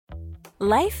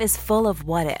Life is full of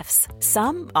what-ifs.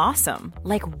 Some awesome,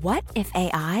 like what if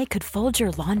AI could fold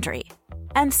your laundry?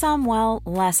 And some, well,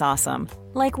 less awesome,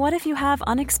 like what if you have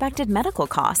unexpected medical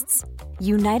costs?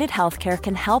 United Healthcare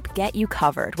can help get you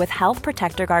covered with Health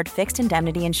Protector Guard fixed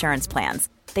indemnity insurance plans.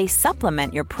 They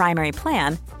supplement your primary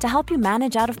plan to help you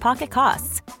manage out-of-pocket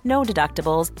costs. No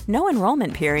deductibles, no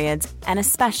enrollment periods, and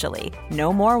especially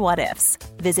no more what-ifs.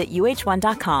 Visit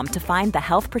uh1.com to find the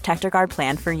Health Protector Guard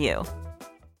plan for you.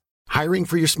 Hiring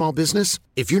for your small business?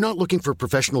 If you're not looking for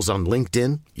professionals on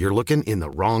LinkedIn, you're looking in the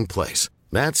wrong place.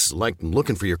 That's like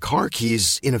looking for your car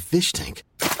keys in a fish tank.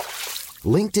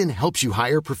 LinkedIn helps you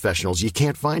hire professionals you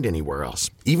can't find anywhere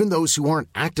else, even those who aren't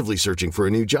actively searching for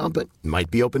a new job but might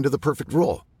be open to the perfect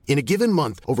role. In a given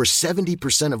month, over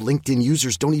 70% of LinkedIn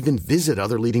users don't even visit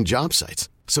other leading job sites.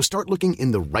 So start looking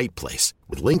in the right place.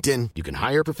 With LinkedIn, you can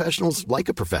hire professionals like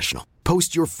a professional.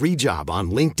 Post your free job on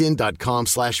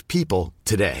linkedin.com/people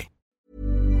today.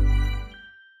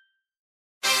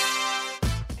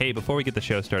 Hey, before we get the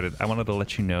show started, I wanted to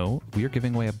let you know we are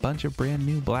giving away a bunch of brand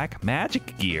new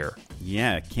Blackmagic gear.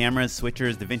 Yeah, cameras,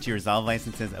 switchers, DaVinci Resolve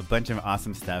licenses, a bunch of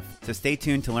awesome stuff. So stay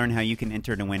tuned to learn how you can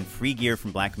enter to win free gear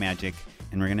from Blackmagic,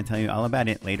 and we're going to tell you all about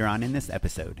it later on in this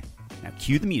episode. Now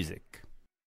cue the music.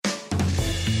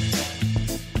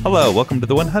 Hello, welcome to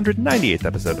the 198th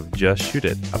episode of Just Shoot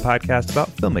It, a podcast about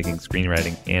filmmaking,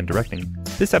 screenwriting, and directing.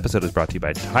 This episode is brought to you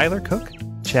by Tyler Cook,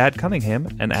 Chad Cunningham,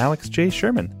 and Alex J.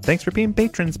 Sherman. Thanks for being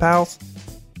patrons, pals.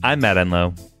 I'm Matt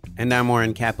Enlow. And I'm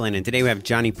Warren Kaplan, and today we have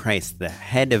Johnny Price, the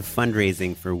head of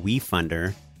fundraising for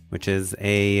WeFunder, which is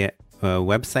a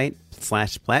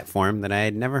website/platform that I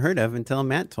had never heard of until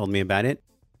Matt told me about it.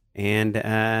 And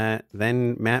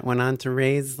then Matt went on to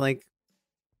raise like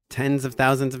tens of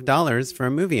thousands of dollars for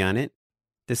a movie on it,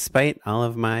 despite all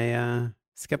of my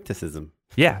skepticism.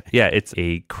 Yeah, it's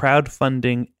a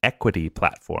crowdfunding equity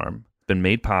platform. Been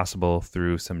made possible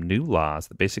through some new laws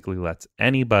that basically lets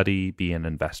anybody be an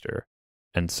investor.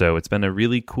 And so it's been a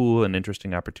really cool and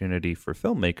interesting opportunity for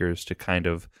filmmakers to kind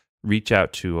of reach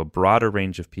out to a broader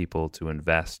range of people to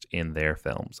invest in their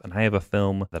films. And I have a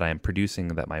film that I am producing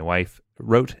that my wife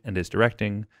wrote and is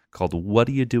directing called What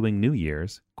Are You Doing New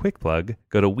Year's? Quick plug,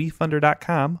 go to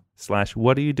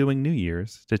wefunder.com/What Are You Doing New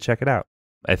Year's to check it out.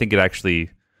 I think it actually,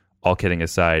 all kidding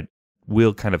aside,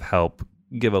 will kind of help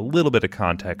give a little bit of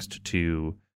context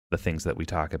to the things that we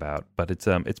talk about. But it's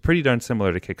pretty darn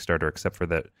similar to Kickstarter, except for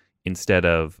that instead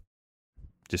of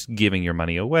just giving your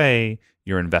money away,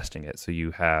 you're investing it. So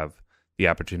you have the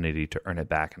opportunity to earn it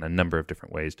back in a number of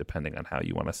different ways, depending on how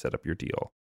you want to set up your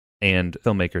deal. And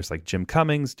filmmakers like Jim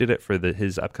Cummings did it for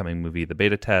his upcoming movie, The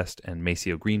Beta Test, and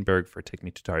Maceo Greenberg for Take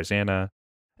Me to Tarzana,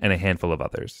 and a handful of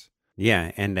others.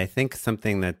 Yeah, and I think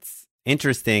something that's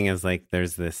interesting is like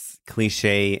there's this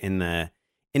cliche in the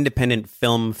independent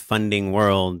film funding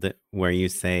world where you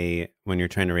say when you're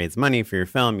trying to raise money for your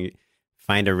film, you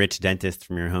find a rich dentist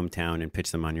from your hometown and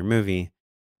pitch them on your movie.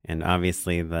 And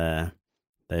obviously the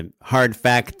hard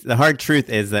truth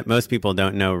is that most people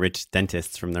don't know rich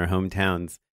dentists from their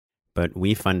hometowns. But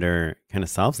WeFunder kind of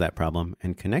solves that problem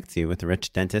and connects you with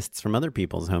rich dentists from other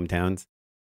people's hometowns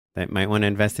that might want to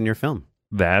invest in your film.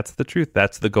 That's the truth.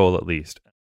 That's the goal, at least.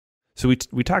 So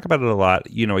we talk about it a lot.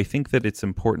 You know, I think that it's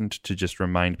important to just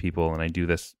remind people, and I do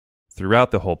this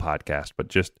throughout the whole podcast, but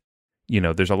just, you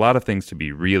know, there's a lot of things to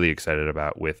be really excited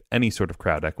about with any sort of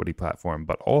crowd equity platform,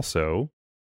 but also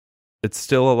it's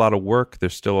still a lot of work.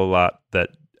 There's still a lot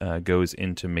that goes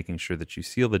into making sure that you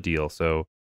seal the deal. So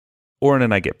Oren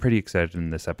and I get pretty excited in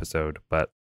this episode,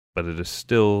 but it is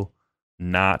still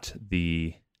not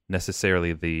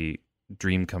necessarily the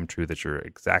dream come true that you're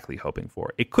exactly hoping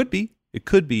for. It could be,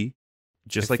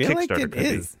 just like Kickstarter could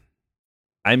be.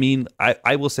 I mean,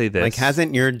 I will say this. Like,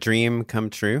 hasn't your dream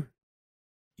come true?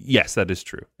 Yes, that is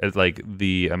true. It's like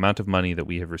the amount of money that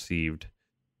we have received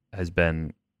has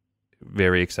been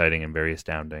very exciting and very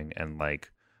astounding, and like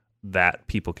that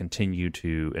people continue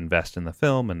to invest in the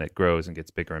film and it grows and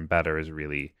gets bigger and better is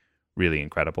really, really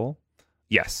incredible.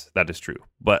 Yes, that is true.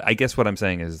 But I guess what I'm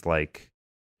saying is, like,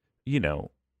 you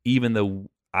know, even though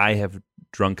I have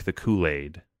drunk the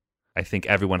Kool-Aid, I think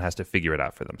everyone has to figure it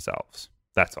out for themselves.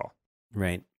 That's all.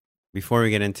 Right. Before we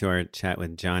get into our chat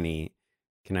with Johnny,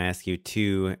 can I ask you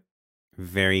two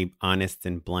very honest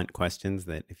and blunt questions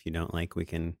that if you don't like, we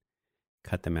can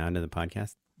cut them out of the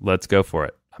podcast? Let's go for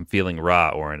it. I'm feeling raw,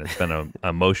 Oren. It's been an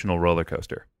emotional roller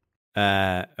coaster.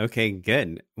 Okay,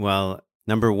 good. Well,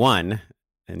 number one,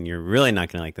 and you're really not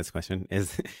going to like this question,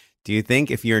 is do you think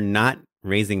if you're not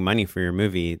raising money for your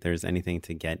movie, there's anything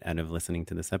to get out of listening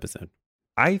to this episode?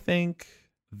 I think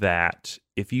that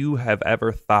if you have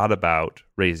ever thought about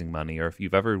raising money, or if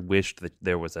you've ever wished that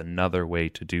there was another way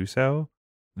to do so,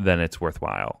 then it's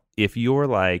worthwhile. If you're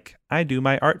like, I do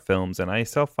my art films and I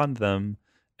self-fund them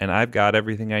and I've got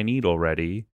everything I need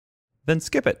already, then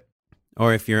skip it.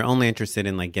 Or if you're only interested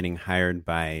in like getting hired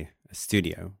by a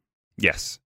studio.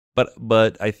 Yes.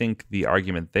 But I think the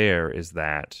argument there is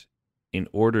that in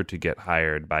order to get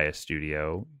hired by a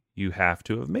studio, you have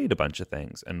to have made a bunch of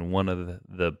things. And one of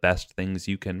the best things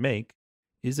you can make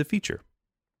is a feature.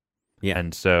 Yeah.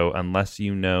 And so unless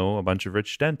you know a bunch of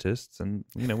rich dentists, and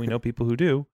we know people who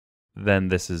do, then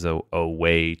this is a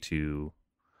way to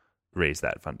raise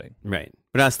that funding. Right.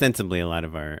 But ostensibly a lot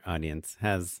of our audience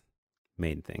has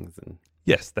made things and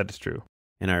Yes, that is true.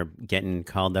 And are getting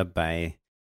called up by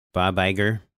Bob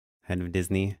Iger, head of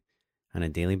Disney, on a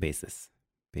daily basis,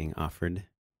 being offered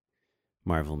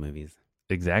Marvel movies.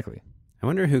 Exactly. I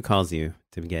wonder who calls you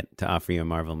to offer you a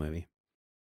Marvel movie.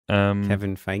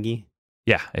 Kevin Feige?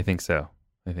 Yeah, I think so.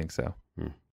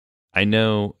 I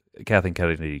know Kathleen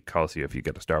Kennedy calls you if you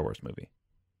get a Star Wars movie.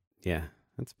 Yeah,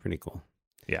 that's pretty cool.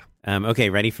 Yeah. Okay,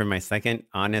 ready for my second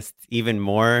honest, even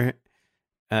more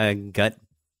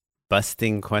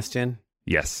gut-busting question?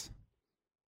 Yes.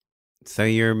 So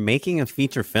you're making a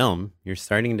feature film. You're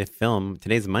starting to film.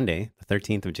 Today's Monday, the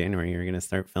 13th of January. You're going to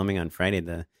start filming on Friday,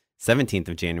 the 17th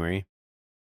of January.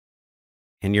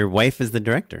 And your wife is the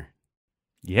director.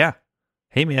 Yeah.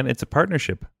 Hey, man, it's a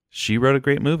partnership. She wrote a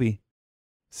great movie.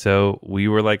 So we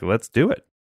were like, let's do it.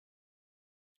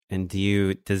 And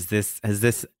has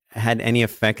this had any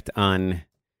effect on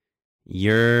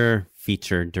your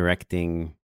feature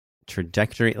directing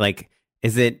trajectory? Like,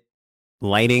 is it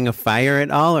lighting a fire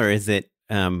at all, or is it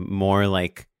more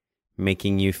like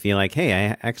making you feel like, hey,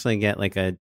 I actually get like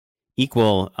a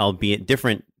equal, albeit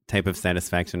different type of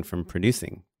satisfaction from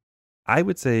producing? I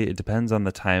would say it depends on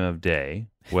the time of day,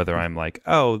 whether I'm like,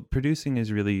 oh, producing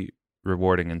is really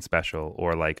rewarding and special,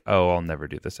 or like, oh, I'll never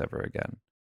do this ever again.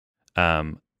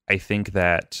 I think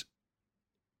that,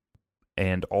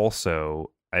 and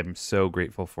also I'm so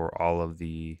grateful for all of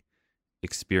the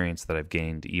experience that I've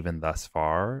gained even thus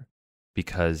far,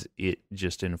 because it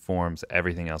just informs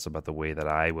everything else about the way that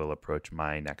I will approach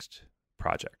my next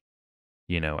project.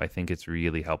 I think it's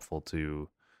really helpful to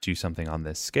do something on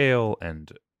this scale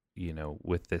and,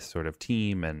 with this sort of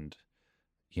team and,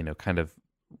 kind of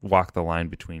walk the line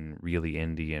between really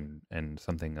indie and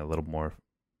something a little more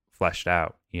fleshed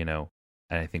out, and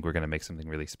I think we're going to make something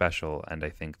really special. And I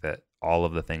think that all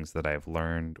of the things that I've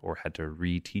learned or had to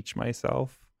reteach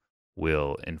myself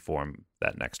will inform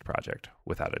that next project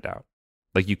without a doubt.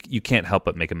 Like you can't help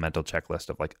but make a mental checklist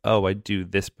of like, oh, I do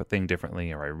this thing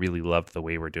differently, or I really loved the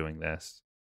way we're doing this.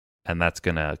 And that's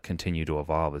going to continue to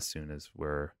evolve as soon as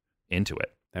we're into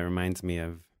it. That reminds me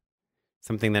of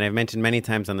something that I've mentioned many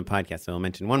times on the podcast. So I'll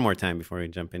mention one more time before we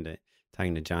jump into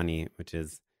talking to Johnny, which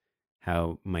is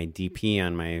how my DP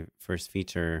on my first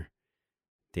feature,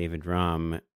 David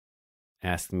Rahm,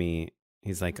 asked me,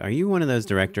 he's like, are you one of those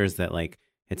directors that like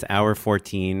it's hour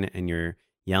 14 and you're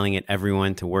yelling at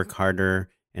everyone to work harder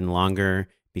and longer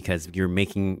because you're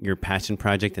making your passion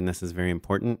project and this is very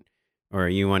important? Or are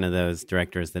you one of those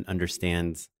directors that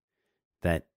understands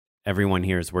that everyone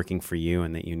here is working for you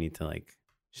and that you need to like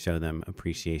show them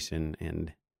appreciation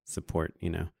and support,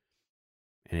 And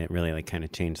it really like kind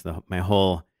of changed my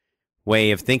whole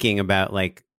way of thinking about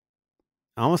like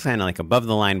almost kind of like above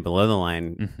the line, below the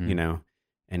line, Mm-hmm.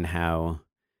 And how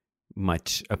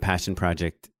much a passion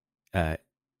project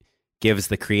gives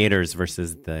the creators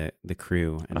versus the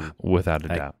crew, and without a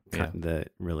doubt, the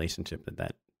relationship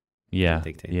that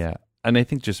dictates. Yeah, and I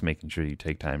think just making sure you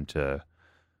take time to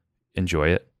enjoy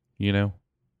it,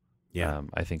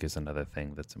 I think is another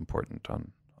thing that's important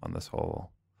on this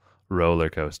whole roller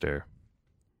coaster.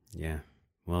 Yeah.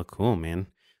 Well, cool, man.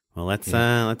 Well, let's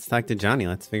talk to Johnny.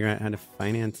 Let's figure out how to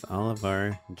finance all of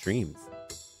our dreams.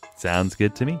 Sounds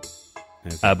good to me.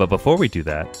 Okay. But before we do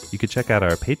that, you could check out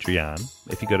our Patreon.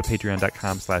 If you go to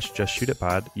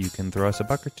patreon.com/justshootitpod, you can throw us a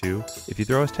buck or two. If you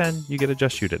throw us 10, you get a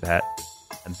Just Shoot It hat.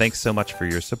 And thanks so much for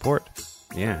your support.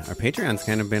 Yeah, our Patreon's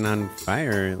kind of been on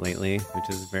fire lately, which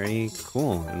is very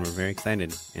cool, and we're very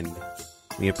excited, and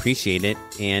we appreciate it.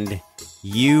 And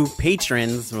you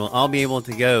patrons will all be able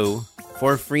to go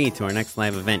for free to our next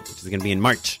live event, which is going to be in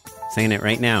March. Saying it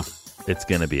right now. It's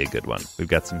going to be a good one. We've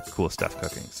got some cool stuff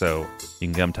cooking. So you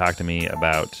can come talk to me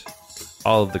about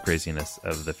all of the craziness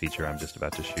of the feature I'm just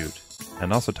about to shoot,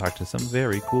 and also talk to some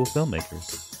very cool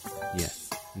filmmakers. Yes,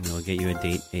 and we'll get you a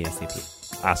date ASAP.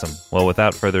 Awesome. Well,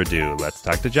 without further ado, let's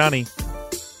talk to Johnny.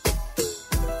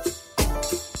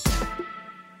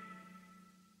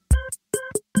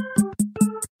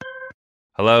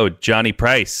 Hello, Johnny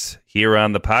Price here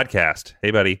on the podcast. Hey,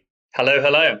 buddy.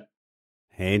 Hello.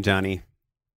 Hey, Johnny.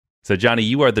 So, Johnny,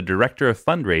 you are the director of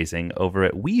fundraising over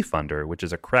at WeFunder, which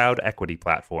is a crowd equity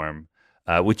platform,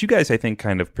 which you guys, I think,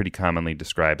 kind of pretty commonly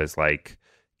describe as like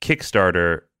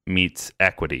Kickstarter meets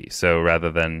equity. So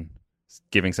rather than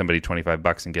giving somebody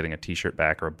 $25 and getting a t-shirt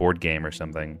back or a board game or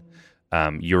something,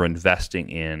 you're investing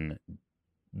in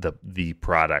the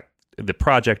project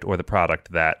or the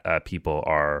product that people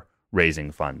are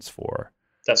raising funds for.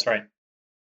 That's right.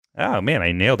 Oh man,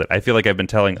 I nailed it. I feel like I've been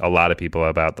telling a lot of people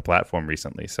about the platform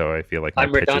recently, so I feel like my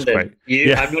I'm pitch is redundant.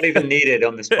 quite... I'm not even needed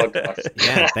on this podcast.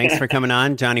 Yeah, thanks for coming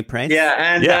on, Johnny Price.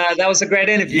 That was a great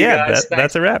interview, guys.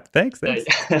 That's a wrap. Thanks.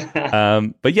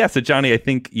 But yeah, so Johnny, I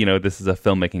think, this is a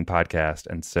filmmaking podcast,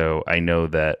 and so I know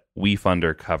that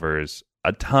WeFunder covers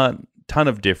a ton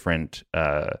of different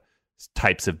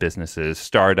types of businesses,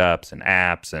 startups and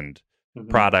apps and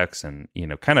products and,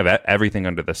 kind of everything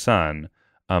under the sun.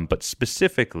 But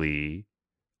specifically,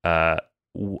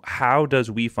 how does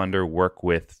WeFunder work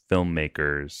with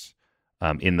filmmakers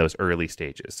in those early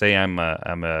stages? Say I'm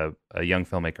a young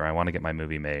filmmaker. I want to get my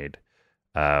movie made.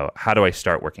 How do I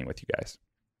start working with you guys?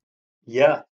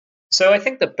 Yeah. So I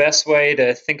think the best way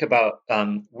to think about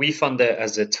WeFunder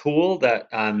as a tool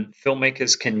that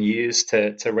filmmakers can use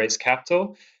to raise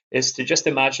capital is to just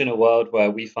imagine a world where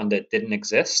WeFunder didn't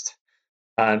exist.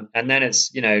 And then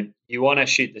it's, you want to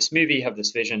shoot this movie, you have this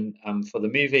vision for the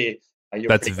movie.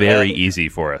 That's very easy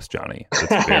for us, Johnny.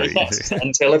 That's very easy.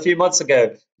 Until a few months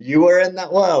ago, you were in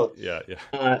that world. Yeah.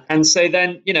 And so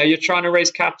then, you're trying to raise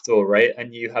capital, right?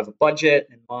 And you have a budget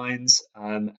in mind,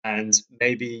 and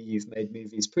maybe you've made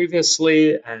movies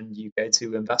previously, and you go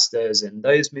to investors in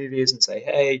those movies and say,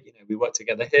 hey, we worked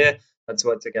together here. Let's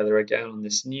work together again on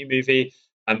this new movie.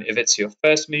 If it's your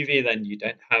first movie, then you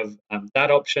don't have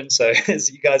that option. So as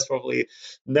you guys probably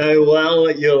know well,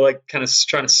 you're like kind of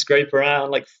trying to scrape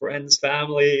around like friends,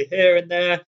 family here and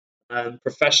there,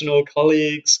 professional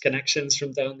colleagues, connections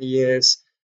from down the years.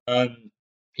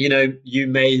 You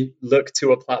may look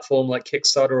to a platform like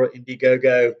Kickstarter or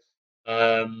Indiegogo,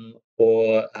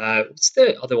 or what's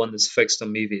the other one that's focused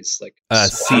on movies, like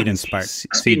Seed and Spark.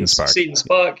 Seed and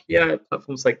Spark. Yeah,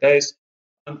 platforms like those.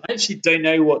 I actually don't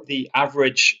know what the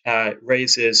average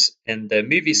raise is in the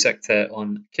movie sector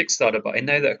on Kickstarter, but I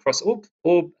know that across all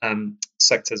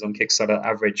sectors on Kickstarter,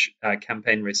 average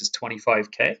campaign raise is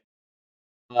 $25K,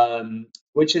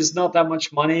 which is not that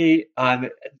much money.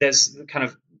 There's kind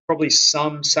of probably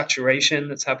some saturation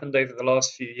that's happened over the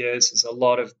last few years. There's a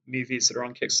lot of movies that are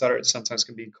on Kickstarter. It sometimes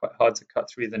can be quite hard to cut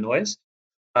through the noise.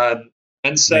 And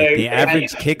so the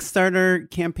average Kickstarter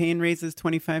campaign raises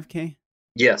 $25K?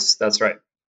 Yes, that's right.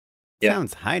 Yeah.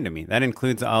 Sounds high to me. That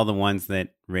includes all the ones that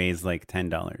raise like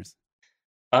 $10.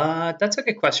 That's a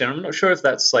good question. I'm not sure if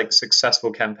that's like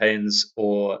successful campaigns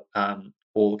or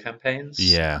all campaigns.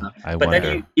 Yeah, but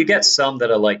then you get some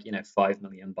that are like $5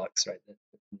 million, right?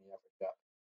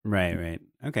 Right.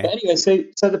 Okay. But anyway,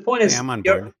 so the point is, I'm on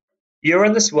board. You're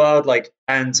in this world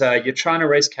and you're trying to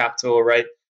raise capital, right?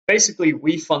 Basically,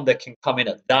 WeFunder can come in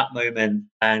at that moment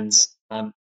and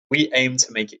we aim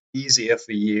to make it easier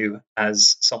for you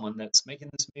as someone that's making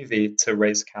this movie to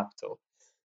raise capital.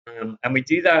 And we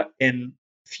do that in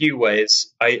a few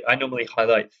ways. I normally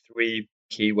highlight three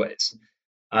key ways.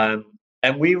 And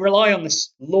we rely on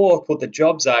this law called the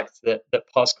Jobs Act that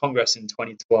passed Congress in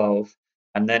 2012.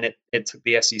 And then it took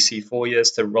the SEC 4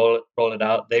 years to roll it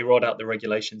out. They rolled out the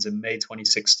regulations in May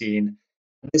 2016. And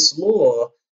this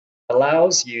law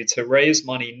allows you to raise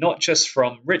money not just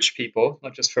from rich people,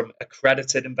 not just from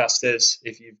accredited investors.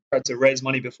 If you've tried to raise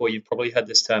money before, you've probably heard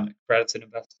this term, accredited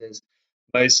investors.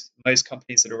 Most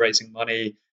companies that are raising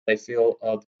money, they feel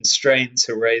are constrained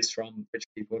to raise from rich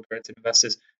people, accredited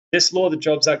investors. This law, the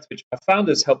Jobs Act, which our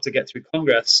founders helped to get through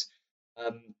Congress,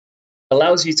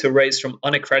 allows you to raise from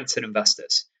unaccredited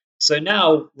investors. So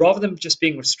now, rather than just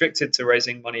being restricted to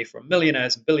raising money from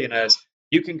millionaires and billionaires,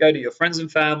 you can go to your friends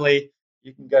and family.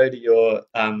 You can go to your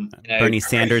Bernie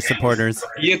Sanders supporters.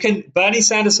 Bernie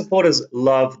Sanders supporters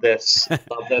love this.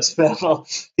 Phil.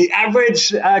 The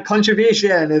average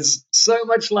contribution is so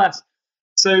much less.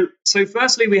 So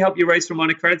firstly, we help you raise from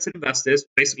unaccredited investors,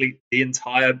 basically the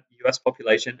entire US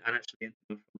population and actually the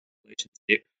international population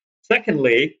too.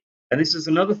 Secondly, and this is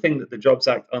another thing that the Jobs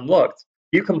Act unlocked,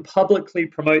 you can publicly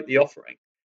promote the offering.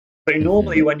 So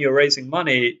normally when you're raising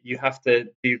money, you have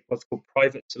to do what's called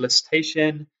private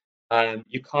solicitation.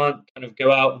 You can't kind of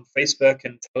go out on Facebook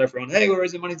and tell everyone, hey, we're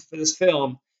raising money for this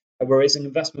film. We're raising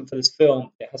investment for this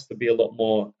film. It has to be a lot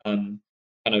more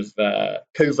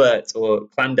covert or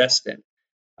clandestine.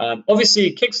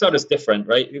 Obviously, Kickstarter is different,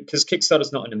 right? Because Kickstarter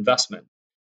is not an investment.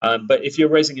 But if you're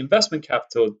raising investment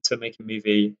capital to make a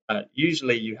movie,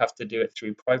 usually you have to do it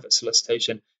through private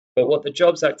solicitation. But what the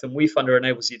Jobs Act and WeFunder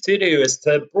enables you to do is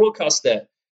to broadcast it.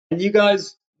 And you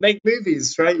guys make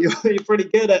movies, right? You're pretty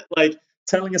good at like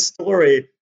telling a story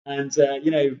and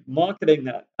marketing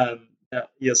that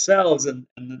yourselves and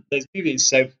those movies.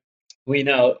 So we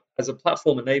now, as a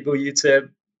platform, enable you to,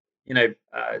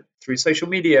 through social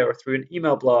media or through an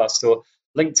email blast or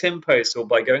LinkedIn post or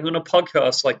by going on a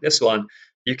podcast like this one,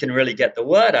 you can really get the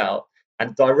word out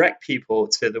and direct people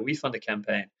to the WeFunder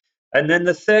campaign. And then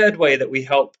the third way that we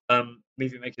help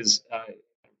movie makers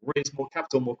raise more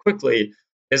capital more quickly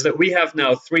is that we have now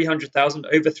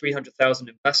over 300,000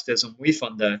 investors on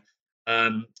WeFunder,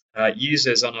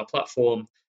 users on our platform,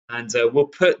 and we'll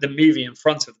put the movie in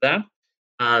front of them,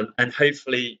 and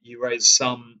hopefully you raise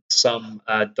some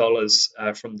dollars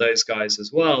from those guys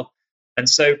as well. And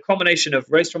so combination of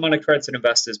raise from unaccredited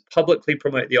investors, publicly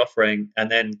promote the offering, and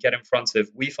then get in front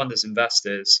of WeFunder's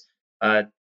investors.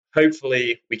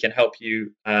 Hopefully we can help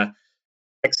you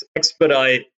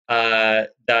expedite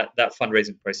that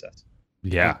fundraising process.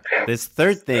 Yeah. This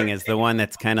third thing is the one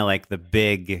that's kind of like the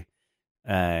big,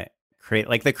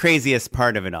 like the craziest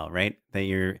part of it all, right? That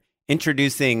you're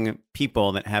introducing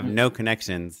people that have no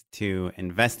connections to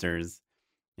investors.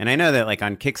 And I know that like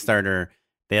on Kickstarter,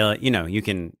 you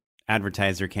can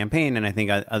advertise your campaign and I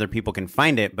think other people can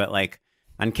find it. But like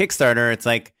on Kickstarter, it's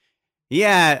like,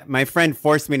 yeah, my friend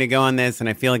forced me to go on this and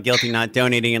I feel guilty not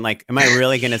donating. And like, am I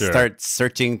really going to start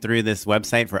searching through this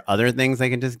website for other things I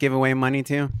can just give away money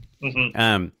to?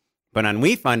 Mm-hmm. But on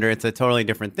WeFunder, it's a totally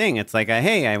different thing. It's like,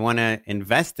 hey, I want to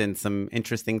invest in some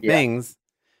interesting things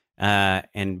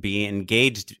and be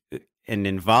engaged and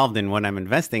involved in what I'm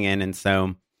investing in. And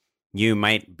so you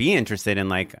might be interested in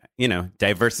like,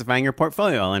 diversifying your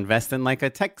portfolio. I'll invest in like a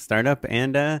tech startup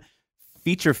and a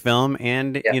feature film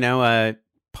and,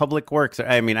 public works.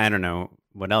 I mean, I don't know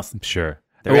what else. Sure.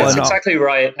 That's exactly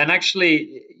right. And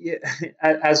actually,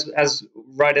 as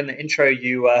right in the intro,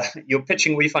 you're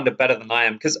pitching WeFunder better than I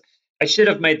am, because I should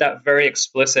have made that very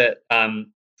explicit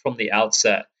from the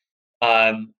outset.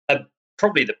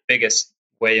 Probably the biggest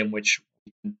way in which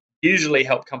we can usually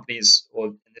help companies, or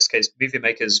in this case, movie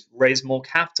makers, raise more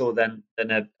capital than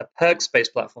a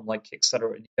perks-based platform like Kickstarter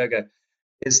or Indiegogo,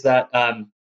 is that,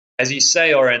 as you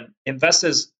say, Oren,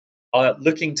 investors are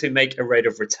looking to make a rate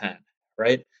of return,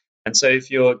 right? And so if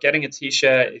you're getting a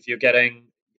T-shirt, if you're getting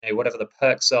whatever the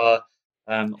perks are,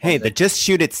 hey, the Just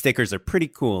Shoot It stickers are pretty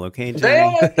cool, okay,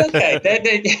 Johnny?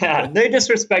 No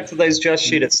disrespect to those Just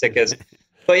Shoot It stickers.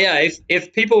 But yeah,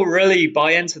 if people really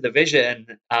buy into the vision,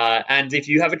 and if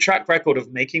you have a track record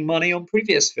of making money on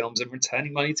previous films and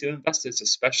returning money to investors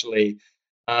especially,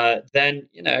 then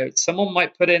someone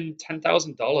might put in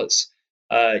 $10,000,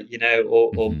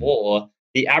 or more.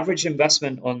 The average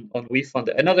investment on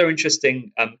WeFunder, another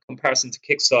interesting comparison to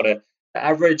Kickstarter, the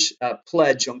average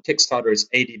pledge on Kickstarter is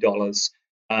 $80.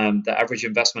 The average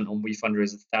investment on WeFunder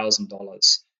is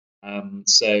 $1,000.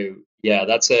 So yeah,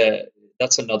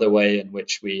 that's another way in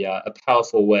which a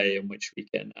powerful way in which we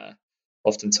can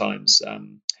oftentimes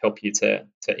help you to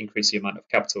increase the amount of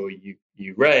capital you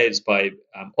raise by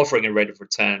offering a rate of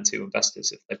return to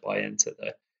investors if they buy into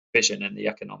the vision and the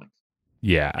economics.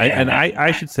 Yeah,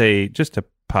 I should say, just to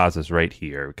pause us right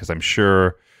here, because I'm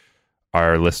sure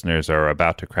our listeners are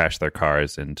about to crash their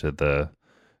cars into the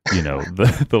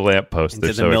lamppost.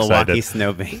 They're so Milwaukee excited.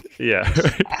 Snowbank. Yeah.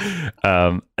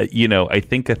 I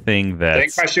think a thing that...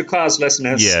 Don't crash your cars,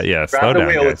 listeners. Yeah. Grab the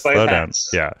wheel with both hands.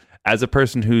 Yeah. As a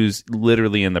person who's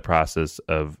literally in the process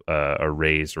of a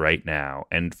raise right now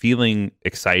and feeling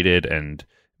excited and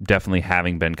definitely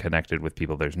having been connected with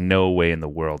people there's no way in the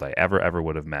world I ever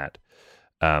would have met,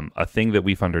 a thing that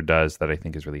WeFunder does that I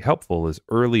think is really helpful is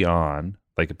early on,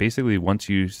 like basically once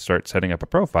you start setting up a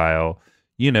profile,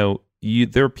 you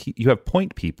have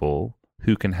point people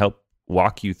who can help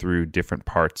walk you through different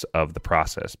parts of the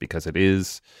process, because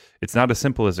it's not as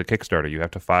simple as a Kickstarter. You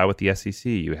have to file with the SEC.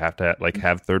 You have to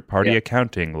have third-party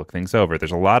accounting, look things over.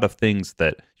 There's a lot of things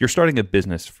that you're starting a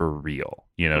business for real.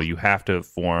 You have to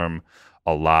form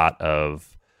a lot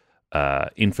of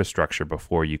infrastructure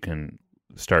before you can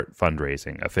start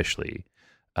fundraising officially,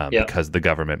 because the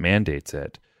government mandates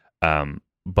it.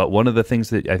 But one of the things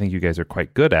that I think you guys are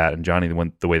quite good at, and Johnny,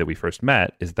 the way that we first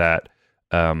met, is that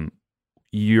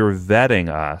you're vetting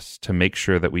us to make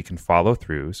sure that we can follow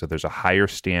through. So there's a higher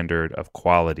standard of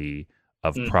quality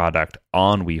of product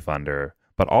on WeFunder,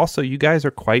 but also you guys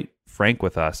are quite frank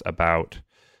with us about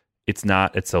it's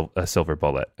a silver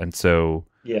bullet. And so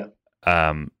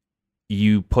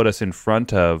you put us in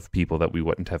front of people that we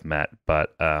wouldn't have met,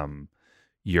 but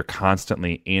you're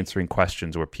constantly answering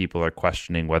questions where people are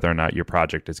questioning whether or not your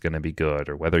project is going to be good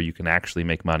or whether you can actually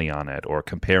make money on it, or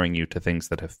comparing you to things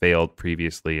that have failed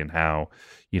previously and how,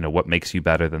 what makes you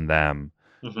better than them,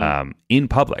 in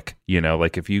public.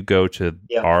 Like if you go to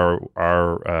our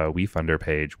WeFunder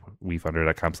page,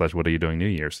 wefunder.com/what are you doing New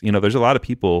Year's, there's a lot of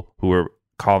people who are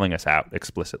calling us out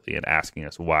explicitly and asking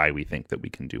us why we think that we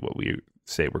can do what we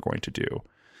say we're going to do.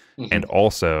 And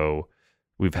also,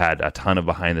 we've had a ton of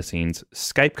behind the scenes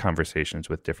Skype conversations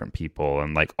with different people.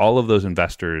 And like all of those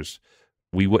investors,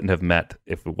 we wouldn't have met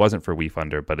if it wasn't for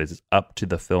WeFunder, but it's up to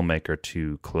the filmmaker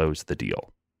to close the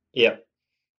deal. Yeah.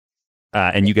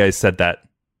 And you guys said that,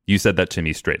 to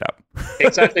me straight up.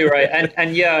 Exactly right.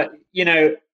 And the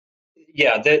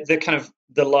kind of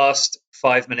the last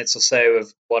 5 minutes or so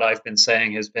of what I've been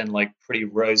saying has been like pretty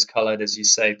rose colored, as you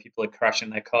say. People are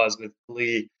crashing their cars with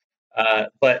glee.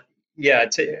 But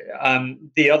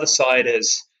the other side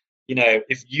is,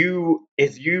 if you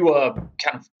are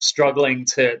kind of struggling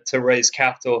to raise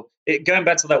capital, going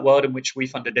back to that world in which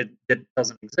WeFunder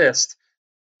doesn't exist,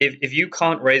 if you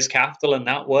can't raise capital in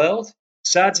that world,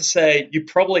 sad to say, you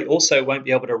probably also won't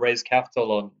be able to raise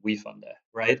capital on WeFunder,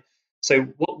 right? So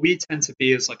what we tend to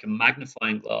be is like a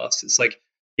magnifying glass. It's like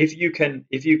if you can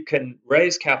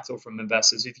raise capital from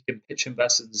investors, if you can pitch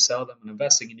investors and sell them on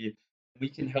investing in you, we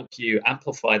can help you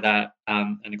amplify that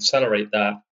and accelerate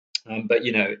that. But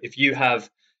if you have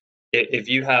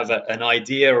an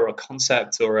idea or a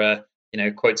concept or a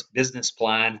quotes business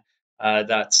plan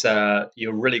that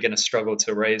you're really going to struggle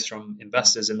to raise from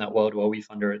investors in that world where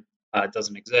WeFunder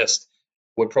doesn't exist,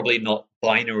 we're probably not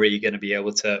binary going to be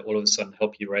able to all of a sudden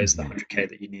help you raise the 100K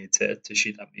that you need to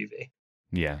shoot that movie.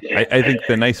 Yeah. I think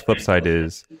the nice flip side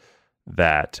is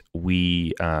that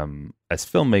we, as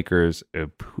filmmakers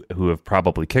who have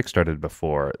probably kickstarted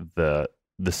before, the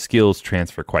skills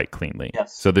transfer quite cleanly.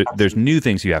 Yes, so there's new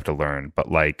things you have to learn,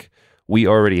 but like we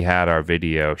already had our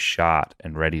video shot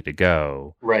and ready to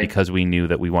go, because we knew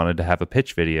that we wanted to have a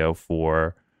pitch video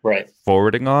for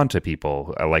forwarding on to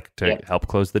people, to help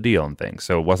close the deal and things.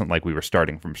 So it wasn't like we were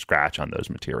starting from scratch on those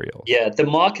materials. Yeah, the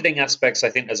marketing aspects, I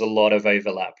think there's a lot of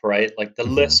overlap, right? Like the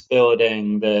list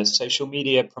building, the social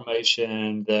media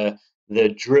promotion, the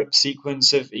drip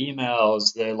sequence of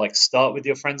emails, the like start with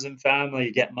your friends and family,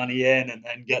 get money in, and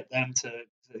then get them to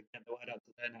get the word out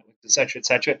to their network, et cetera, et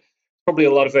cetera. Probably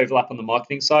a lot of overlap on the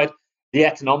marketing side. The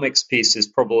economics piece is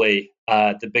probably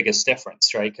the biggest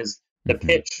difference, right? Because the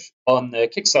pitch on the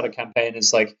Kickstarter campaign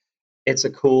is like, it's a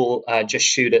cool just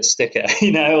shoot it sticker,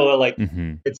 or like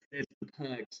it's the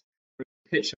perks. The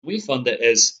pitch on WeFunder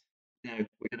is,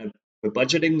 we're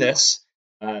budgeting this,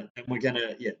 and we're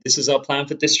gonna this is our plan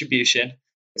for distribution,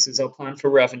 this is our plan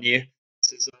for revenue,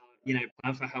 this is our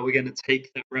plan for how we're going to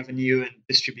take that revenue and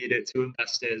distribute it to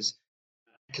investors.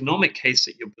 Economic case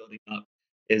that you're building up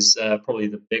is probably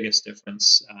the biggest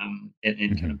difference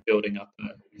in kind of building up a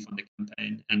WeFunder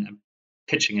campaign and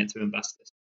pitching it to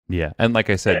investors. Yeah. And like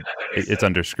I said, it's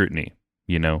under scrutiny,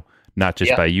 not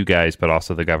just by you guys, but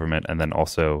also the government. And then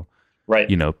also,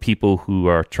 people who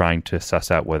are trying to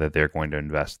suss out whether they're going to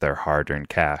invest their hard-earned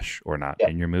cash or not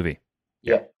in your movie.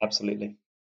 Yeah, absolutely.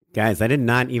 Guys, I did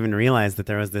not even realize that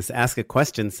there was this Ask a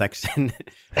Question section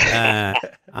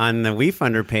on the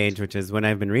WeFunder page, which is what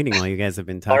I've been reading while you guys have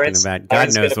been talking about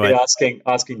God knows what.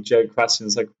 Asking Joe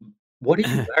questions like, what are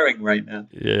you wearing right now?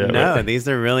 No, these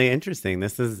are really interesting.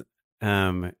 This is,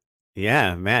 Matt, I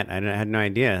had no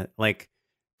idea. Like,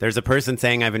 there's a person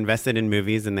saying I've invested in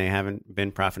movies and they haven't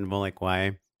been profitable. Like,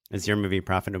 why is your movie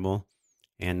profitable?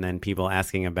 And then people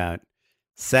asking about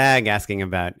SAG, asking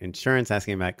about insurance,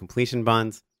 asking about completion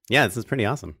bonds. Yeah, this is pretty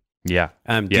awesome. Yeah.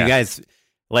 Do you guys,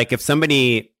 like, if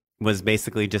somebody was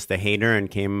basically just a hater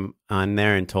and came on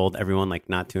there and told everyone like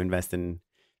not to invest in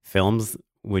films,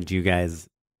 would you guys,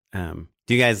 do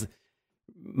you guys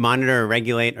monitor or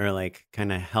regulate or like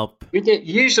kind of help? We get,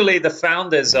 usually the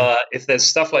founders are, if there's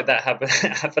stuff like that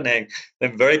happening,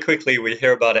 then very quickly we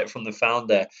hear about it from the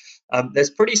founder. There's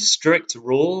pretty strict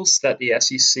rules that the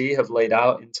SEC have laid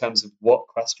out in terms of what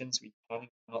questions we can and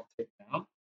cannot take down.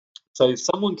 So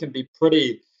someone can be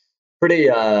pretty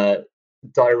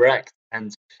direct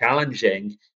and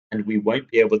challenging, and we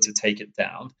won't be able to take it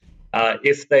down.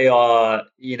 If they are,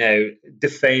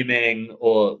 defaming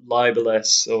or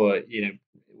libelous or,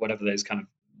 whatever those kind of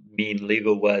mean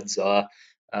legal words are,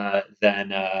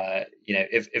 then,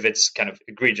 if it's kind of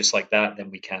egregious like that,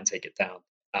 then we can take it down,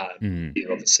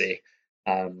 obviously.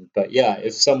 But yeah,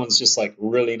 if someone's just like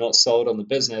really not sold on the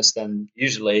business, then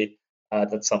usually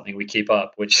that's something we keep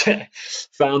up, which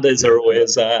founders are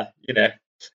always,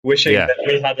 wishing that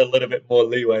we had a little bit more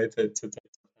leeway to take.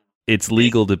 it's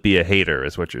legal to be a hater,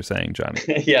 is what you're saying, Johnny.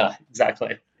 Yeah,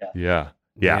 exactly. Yeah.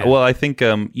 Well, I think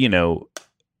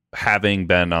having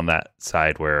been on that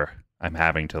side where I'm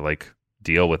having to like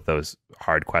deal with those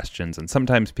hard questions, and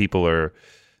sometimes people are,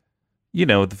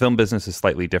 the film business is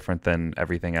slightly different than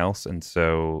everything else, and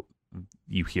so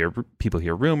people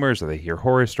hear rumors, or they hear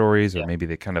horror stories, or maybe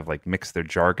they kind of like mix their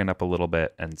jargon up a little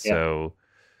bit, and so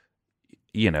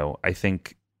I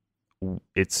think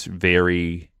it's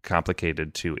very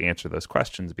complicated to answer those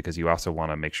questions, because you also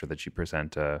want to make sure that you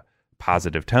present a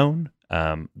positive tone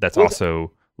that's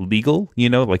also legal,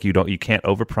 like you can't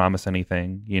overpromise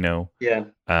anything,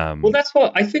 well, that's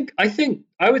what I think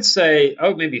I would say. I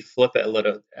would maybe flip it a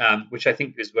little, which I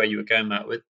think is where you were going at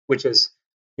with, which is,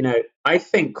 I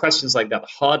think questions like that,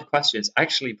 hard questions,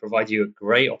 actually provide you a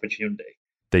great opportunity.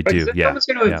 They do. If someone's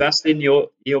going to invest in your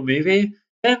movie,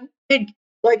 then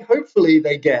hopefully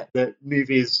they get that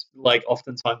movies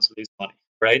oftentimes lose money,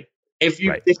 right?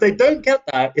 If they don't get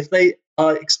that, if they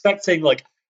are expecting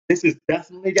this is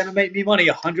definitely going to make me money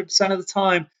 100% of the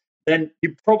time, then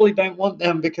you probably don't want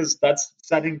them, because that's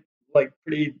setting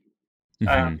pretty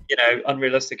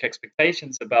unrealistic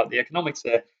expectations about the economics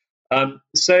there.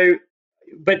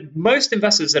 But most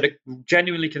investors that are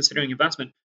genuinely considering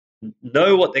investment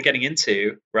know what they're getting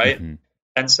into, right? Mm-hmm.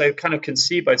 And so kind of can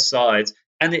see both sides.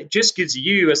 And it just gives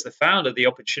you, as the founder, the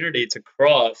opportunity to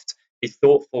craft a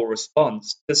thoughtful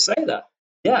response to say that,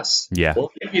 yes,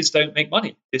 all movies don't make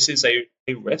money. This is a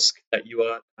risk that you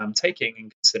are taking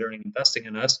and considering investing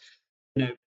in us.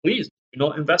 Please do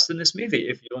not invest in this movie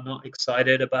if you're not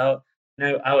excited about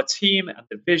our team and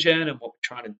the vision and what we're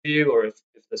trying to do, or if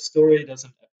the story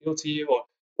doesn't appeal to you,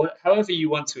 or however you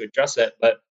want to address it.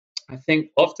 But I think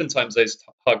oftentimes those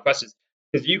hard questions,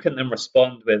 because you can then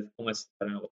respond with almost, I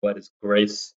don't know what the word is,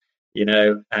 grace,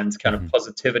 and kind of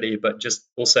positivity, but just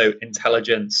also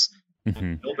intelligence,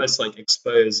 almost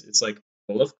expose. It's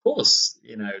well, of course,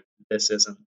 this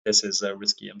is a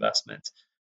risky investment.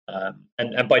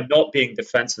 And by not being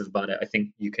defensive about it, I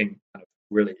think you can kind of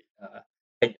really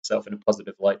paint yourself in a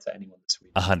positive light to anyone that's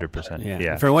reading. 100%.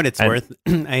 Yeah. For what it's worth,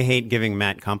 I hate giving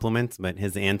Matt compliments, but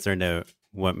his answer to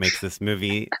what makes this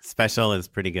movie special is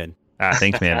pretty good.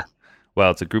 Thanks, man. Well,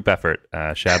 it's a group effort.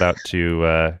 Shout out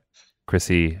to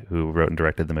Chrissy, who wrote and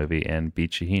directed the movie, and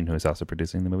Beat Shaheen, who is also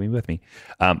producing the movie with me.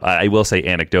 I will say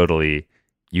anecdotally,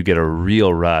 you get a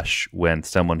real rush when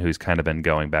someone who's kind of been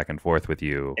going back and forth with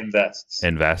you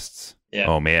invests. Yeah.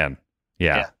 Oh, man.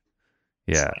 Yeah.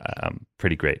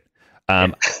 Pretty great.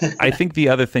 I think the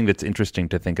other thing that's interesting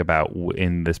to think about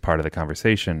in this part of the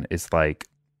conversation is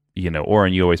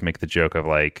Oren, you always make the joke of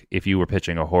if you were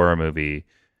pitching a horror movie,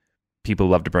 people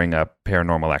love to bring up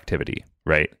Paranormal Activity,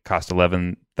 right? Cost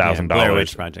 $11,000. Blair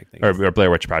Witch Project. Or Blair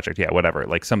Witch Project, whatever.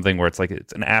 Something where it's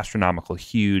it's an astronomical,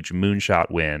 huge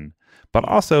moonshot win, but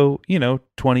also,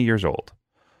 20 years old.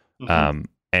 Mm-hmm.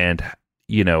 And,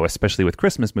 especially with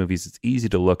Christmas movies, it's easy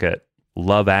to look at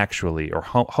Love Actually or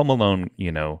Home Alone,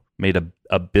 made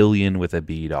a billion with a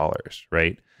B dollars,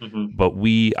 right? Mm-hmm. But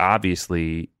we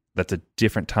obviously, that's a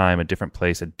different time, a different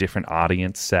place, a different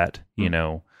audience set,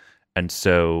 and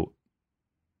so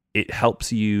it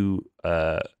helps you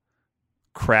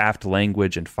craft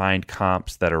language and find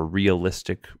comps that are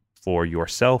realistic for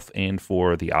yourself and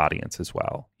for the audience as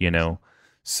well,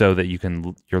 so that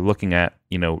you're looking at,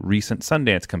 recent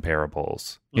Sundance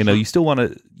comparables. You still want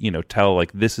to, tell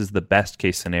this is the best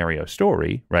case scenario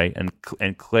story, right?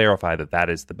 And clarify that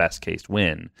is the best case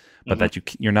win, but that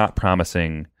you're not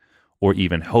promising or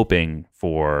even hoping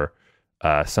for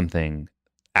something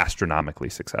astronomically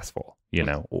successful,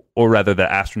 or rather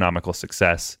the astronomical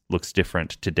success looks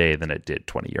different today than it did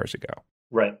 20 years ago.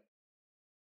 Right.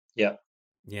 Yeah.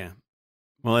 Yeah.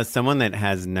 Well, as someone that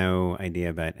has no idea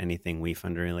about anything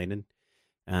WeFunder related,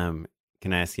 can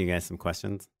I ask you guys some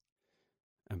questions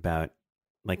about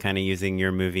kind of using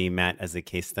your movie, Matt, as a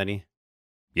case study?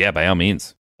 Yeah, by all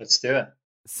means. Let's do it.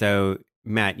 So,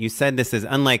 Matt, you said this is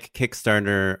unlike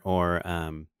Kickstarter or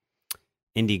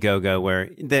Indiegogo, where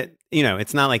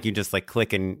it's not like you just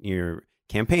click and your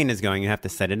campaign is going. You have to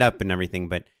set it up and everything,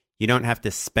 but you don't have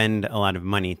to spend a lot of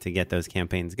money to get those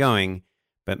campaigns going.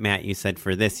 But Matt, you said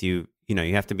for this, you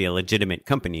have to be a legitimate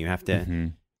company. You have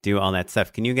to do all that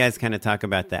stuff. Can you guys kind of talk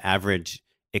about the average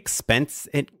expense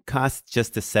it costs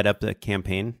just to set up the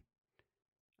campaign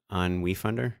on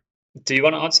WeFunder? Do you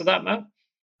want to answer that, Matt?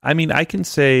 I mean, I can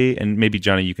say, and maybe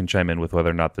Johnny, you can chime in with whether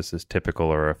or not this is typical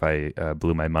or if I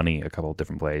blew my money a couple of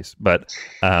different ways. But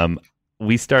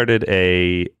we started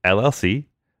a LLC,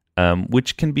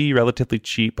 which can be relatively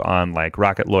cheap on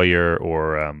Rocket Lawyer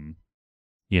or,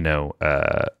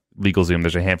 LegalZoom.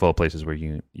 There's a handful of places where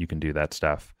you can do that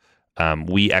stuff.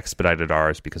 We expedited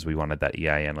ours because we wanted that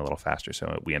EIN a little faster,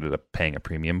 so we ended up paying a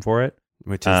premium for it.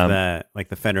 Which is the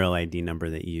federal ID number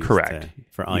that you use correct.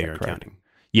 For all your correct. accounting.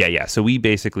 Yeah. So we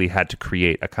basically had to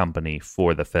create a company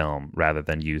for the film rather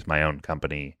than use my own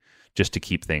company, just to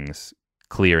keep things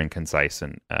clear and concise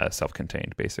and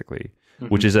self-contained, basically,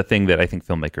 which is a thing that I think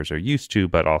filmmakers are used to,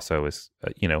 but also is,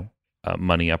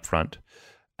 money up front.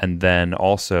 And then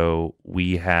also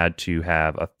we had to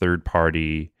have a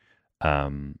third-party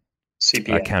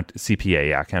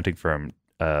CPA, accounting firm,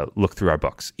 look through our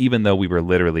books. Even though we were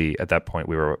literally, at that point,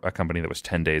 we were a company that was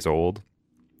 10 days old,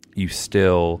 you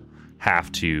still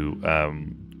have to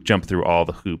jump through all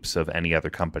the hoops of any other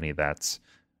company that's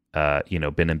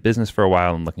been in business for a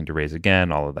while and looking to raise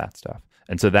again, all of that stuff.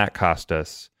 And so that cost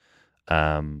us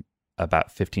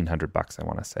about $1,500, I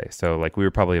want to say. So like we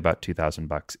were probably about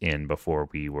 $2,000 in before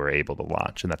we were able to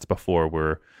launch, and that's before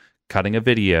we're cutting a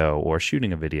video or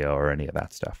shooting a video or any of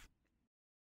that stuff.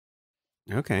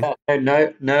 Okay.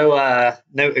 No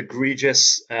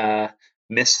egregious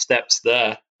missteps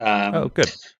there.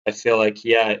 Good. I feel like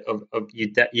you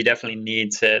definitely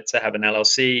need to have an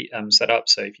LLC set up.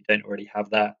 So if you don't already have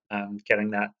that,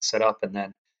 getting that set up, and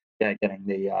then getting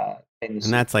the and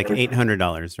that's like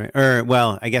 $800, right? Or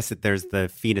well, I guess there's the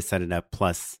fee to set it up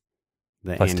plus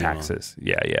annual taxes.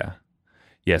 Yeah.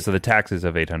 So the taxes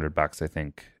of $800, I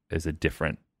think, is a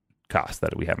different cost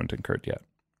that we haven't incurred yet.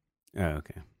 Oh,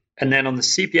 okay. And then on the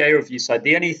CPA review side,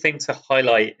 the only thing to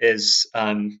highlight is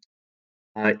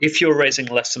if you're raising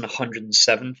less than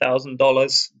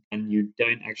 $107,000, then you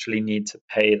don't actually need to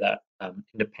pay that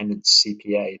independent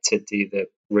CPA to do the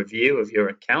review of your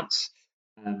accounts.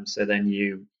 So then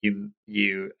you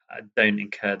don't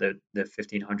incur the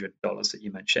 $1,500 that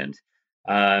you mentioned,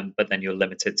 but then you're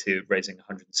limited to raising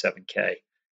 $107K.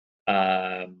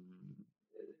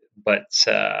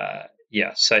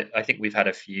 So I think we've had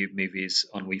a few movies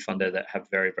on WeFunder that have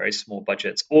very, very small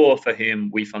budgets, or for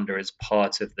whom WeFunder is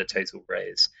part of the total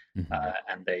raise,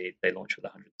 and they launch with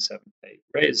 $107K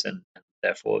raise and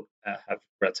therefore have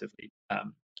relatively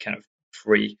kind of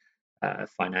free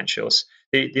financials.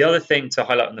 The other thing to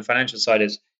highlight on the financial side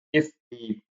is if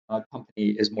the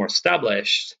company is more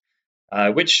established,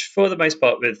 which for the most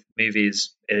part with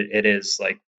movies it is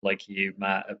like you,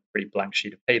 Matt, a pretty blank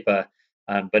sheet of paper.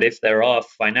 But if there are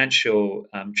financial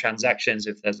transactions,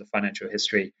 if there's a financial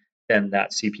history, then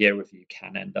that CPA review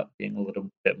can end up being a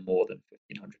little bit more than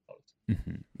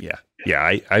 $1,500. Yeah.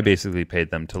 I basically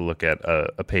paid them to look at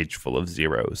a page full of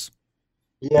zeros.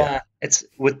 Yeah.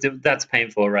 That's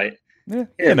painful, right? Yeah,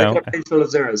 a page full of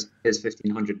zeros is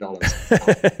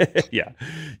 $1,500.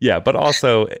 Yeah. But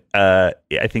also, I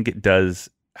think it does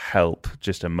help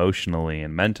just emotionally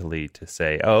and mentally to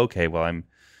say, oh, okay, well, I'm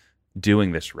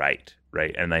doing this right.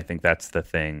 And I think that's the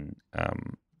thing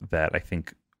that I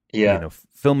think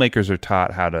filmmakers are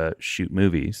taught how to shoot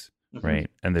movies, right?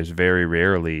 And there's very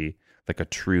rarely like a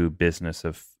true business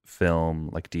of film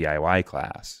like DIY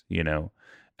class,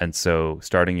 and so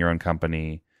starting your own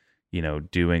company,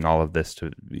 doing all of this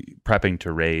to prepping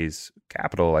to raise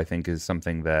capital, I think is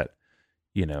something that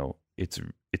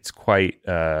it's quite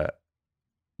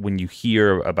when you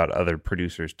hear about other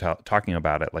producers talking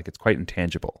about it, like it's quite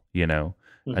intangible,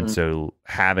 And so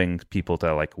having people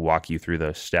to like walk you through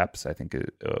those steps, I think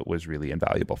was really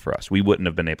invaluable for us. We wouldn't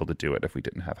have been able to do it if we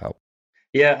didn't have help.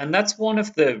 Yeah, and that's one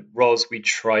of the roles we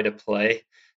try to play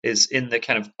is in the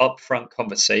kind of upfront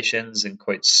conversations and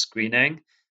quote screening.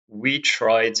 We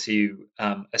try to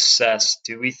assess,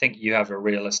 do we think you have a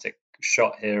realistic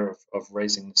shot here of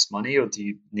raising this money, or do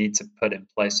you need to put in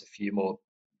place a few more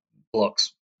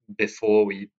blocks before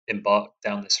we embark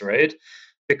down this road?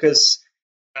 Because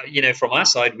from our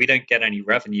side, we don't get any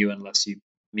revenue unless you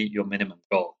meet your minimum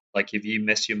goal. Like if you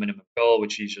miss your minimum goal,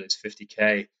 which usually is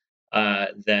 $50K,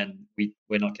 then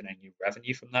we're not getting any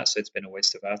revenue from that. So it's been a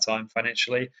waste of our time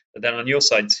financially. But then on your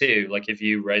side too, like if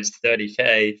you raise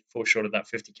 $30K, fall short of that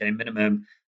 $50K minimum,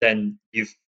 then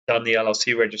you've done the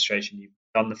LLC registration, you've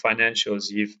done the financials,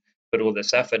 you've put all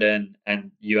this effort in,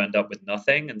 and you end up with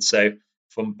nothing. And so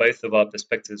from both of our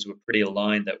perspectives, we're pretty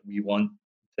aligned that we want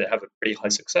to have a pretty high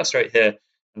success rate here.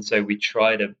 And so we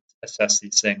try to assess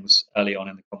these things early on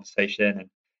in the conversation. And,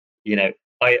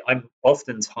 I'm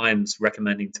oftentimes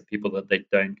recommending to people that they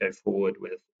don't go forward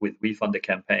with WeFunder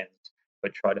campaigns,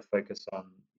 but try to focus on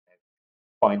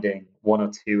finding one or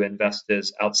two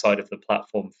investors outside of the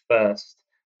platform first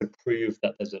to prove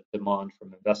that there's a demand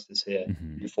from investors here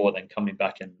before then coming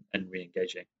back and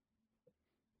re-engaging.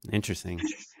 Interesting.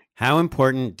 How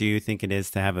important do you think it is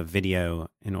to have a video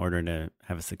in order to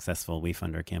have a successful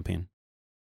WeFunder campaign?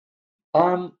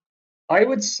 I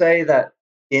would say that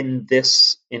in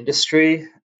this industry,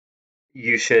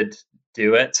 you should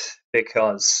do it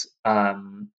because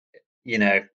you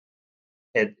know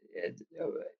it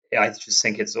I just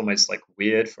think it's almost like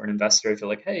weird for an investor if you're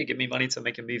like, hey, give me money to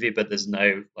make a movie, but there's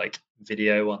no like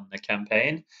video on the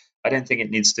campaign. I don't think it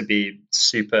needs to be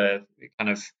super kind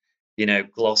of,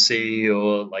 glossy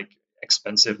or like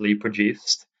expensively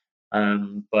produced.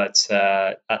 But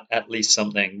at least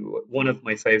something. One of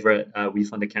my favorite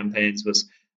WeFunder campaigns was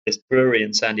this brewery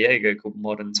in San Diego called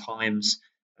Modern Times.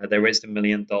 They raised $1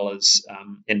 million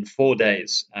in 4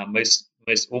 days, most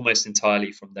almost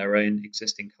entirely from their own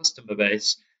existing customer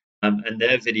base. And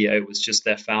their video was just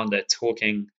their founder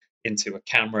talking into a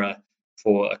camera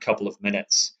for a couple of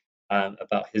minutes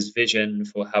about his vision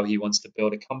for how he wants to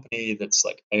build a company that's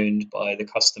like owned by the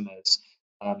customers.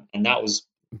 And that was.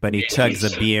 But he chugs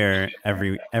a beer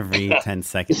every 10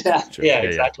 seconds. Yeah,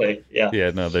 exactly.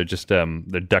 Yeah. No, they're just they're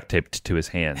duct taped to his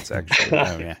hands.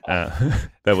 Actually, that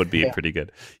would be pretty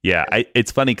good. Yeah,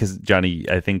 it's funny because Johnny,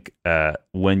 I think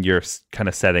when you're kind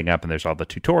of setting up and there's all the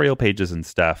tutorial pages and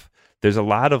stuff, there's a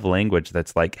lot of language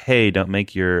that's like, hey, don't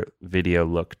make your video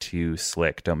look too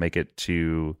slick. Don't make it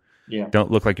too. Yeah.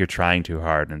 Don't look like you're trying too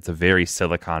hard. And it's a very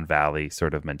Silicon Valley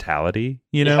sort of mentality,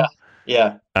 Yeah.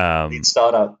 Lean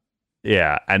startup.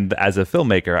 Yeah, and as a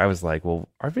filmmaker, I was like, well,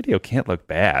 our video can't look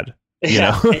bad.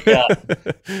 Yeah. Like,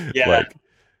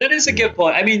 that is a good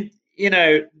point. I mean,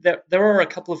 there are a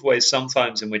couple of ways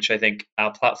sometimes in which I think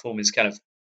our platform is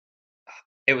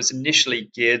it was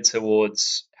initially geared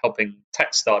towards helping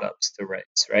tech startups to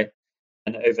raise, right?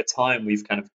 And over time, we've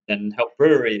kind of then helped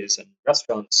breweries and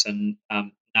restaurants, and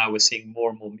now we're seeing more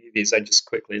and more movies. I just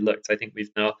quickly looked. I think we've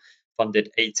now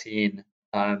funded 18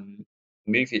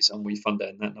 movies on WeFunder,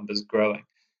 and that number's growing.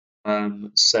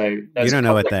 So you don't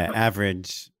know what the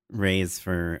average raise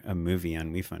for a movie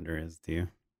on WeFunder is, do you?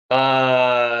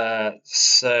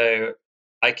 So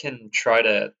I can try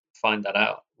to find that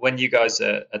out. When you guys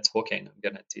are talking, I'm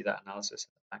going to do that analysis.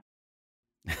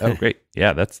 Oh, great!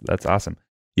 Yeah, that's awesome.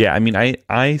 Yeah, I mean,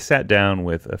 I sat down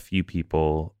with a few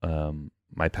people.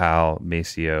 My pal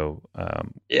Maceo,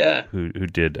 who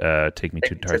did Take Me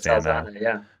to Tarzana.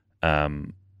 Yeah.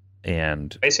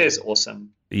 And Maceo is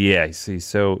awesome. Yeah, he's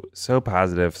so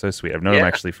positive, so sweet. I've known him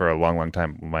actually for a long, long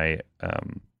time. My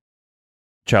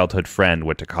childhood friend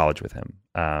went to college with him.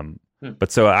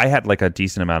 But so I had like a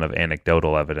decent amount of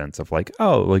anecdotal evidence of like,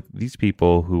 oh, like these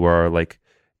people who are like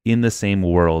in the same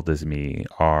world as me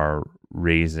are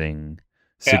raising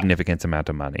significant amount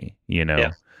of money,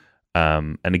 Yeah.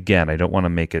 And again, I don't want to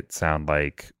make it sound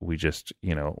like we just,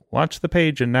 launch the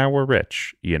page and now we're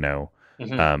rich,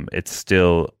 Mm-hmm. It's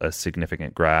still a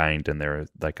significant grind, and there are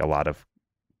like a lot of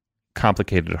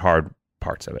complicated, hard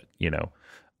parts of it,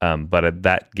 But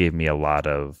that gave me a lot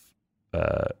of.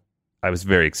 I was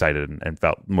very excited and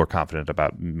felt more confident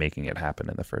about making it happen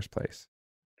in the first place.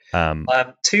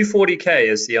 240K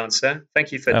is the answer.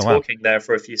 Thank you for talking there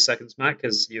for a few seconds, Matt,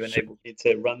 because you enabled me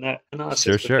to run that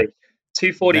analysis. Sure.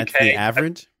 240K. That's the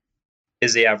average?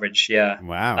 Is the average, yeah.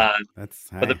 Wow. That's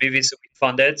high. For the movies that we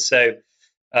funded. So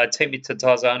Take Me to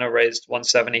Tarzana raised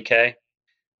 170K.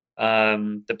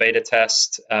 The beta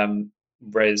test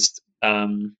raised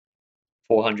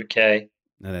 400K.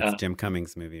 No, that's Jim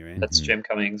Cummings' movie, right? That's Jim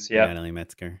Cummings, yeah. Natalie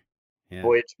Metzger. Yeah.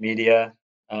 Voyage Media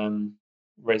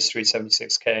raised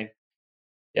 376K.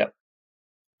 Yep.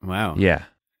 Wow. Yeah.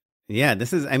 Yeah, the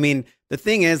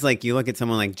thing is, like, you look at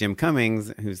someone like Jim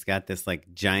Cummings, who's got this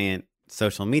like giant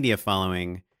social media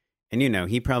following, and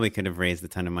he probably could have raised a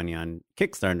ton of money on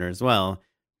Kickstarter as well.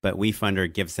 But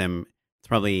WeFunder gives him, it's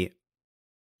probably,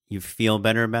 you feel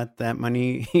better about that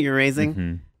money you're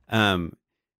raising. Mm-hmm.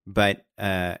 But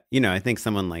I think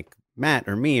someone like Matt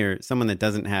or me or someone that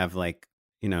doesn't have like,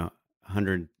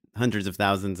 hundreds of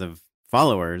thousands of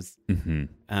followers, mm-hmm.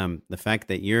 The fact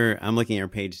that I'm looking at your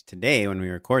page today when we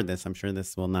record this, I'm sure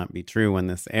this will not be true when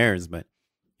this airs, but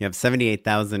you have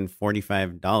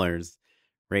 $78,045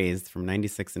 raised from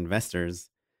 96 investors.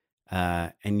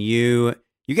 And you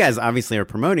guys obviously are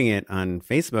promoting it on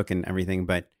Facebook and everything,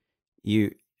 but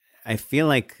I feel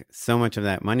like so much of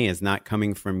that money is not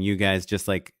coming from you guys just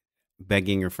like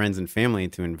begging your friends and family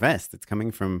to invest. It's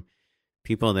coming from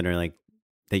people that are like,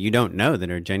 that you don't know,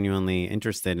 that are genuinely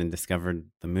interested and discovered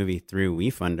the movie through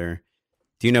WeFunder.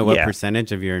 Do you know what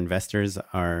percentage of your investors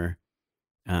are,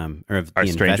 or of the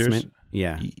strangers? Investment?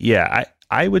 Yeah. Yeah.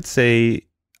 I would say,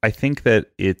 I think that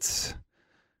it's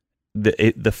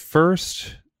the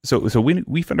first, so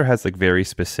WeFunder has like very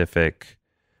specific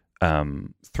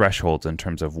thresholds in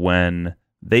terms of when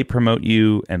they promote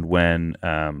you and when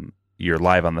you're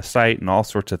live on the site and all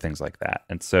sorts of things like that.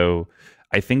 And so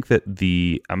I think that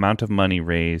the amount of money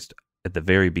raised at the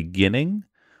very beginning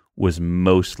was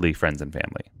mostly friends and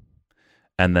family.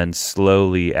 And then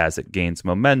slowly, as it gains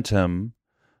momentum,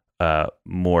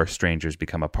 more strangers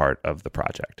become a part of the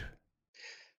project.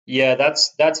 Yeah,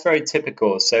 that's very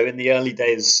typical. So in the early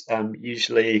days,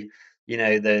 usually,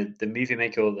 the movie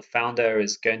maker or the founder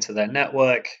is going to their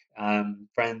network,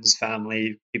 friends,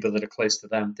 family, people that are close to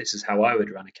them. This is how I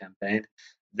would run a campaign.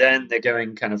 Then they're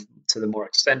going kind of to the more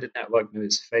extended network, maybe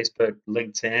it's Facebook,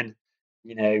 LinkedIn,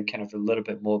 kind of a little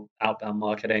bit more outbound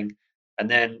marketing. And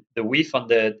then the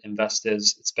WeFunder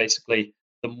investors, it's basically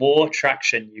the more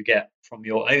traction you get from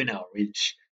your own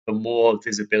outreach, the more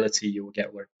visibility you will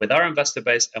get with our investor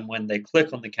base. And when they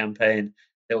click on the campaign,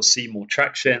 they'll see more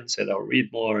traction, so they'll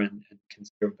read more and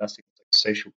consider investing with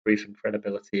social proof and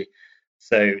credibility.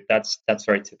 So that's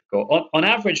very typical. On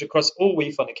average, across all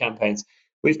WeFunder campaigns,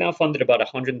 we've now funded about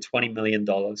 $120 million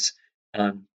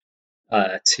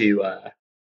to a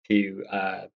few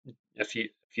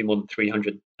more than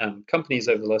 300 companies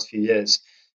over the last few years.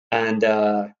 And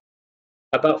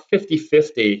about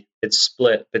 50-50, it's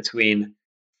split between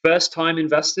first-time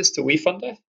investors to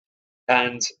WeFunder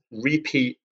and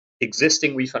repeat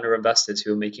existing WeFunder investors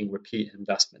who are making repeat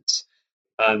investments.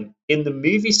 In the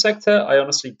movie sector, I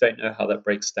honestly don't know how that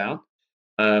breaks down.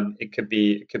 It could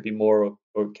be more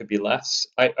or it could be less.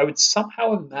 I would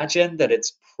somehow imagine that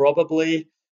it's probably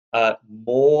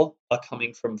more are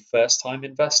coming from first-time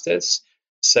investors.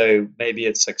 So maybe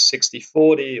it's like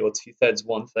 60-40 or 2/3,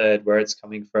 1/3, where it's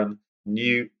coming from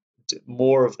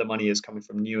more of the money is coming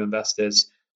from new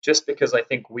investors, just because I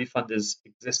think WeFunder's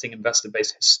existing investor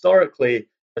base historically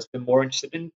has been more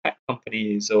interested in tech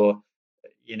companies or,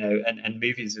 and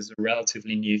movies is a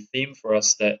relatively new theme for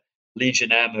us that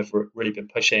Legion M have really been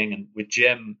pushing. And with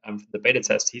Jim from the beta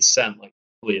test, he's sent like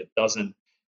probably a dozen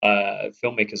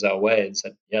filmmakers our way and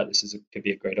said, yeah, could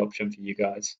be a great option for you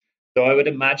guys. So I would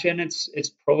imagine it's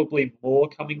probably more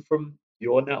coming from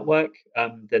your network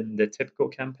than the typical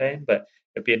campaign, but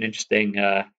it'd be an interesting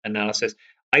analysis.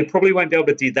 I probably won't be able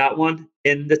to do that one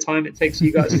in the time it takes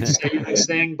you guys to say this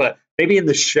thing, but maybe in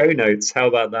the show notes. How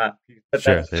about that?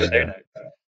 Sure.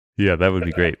 Yeah, that would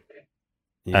be great.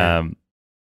 Yeah.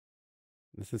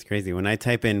 This is crazy. When I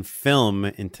type in film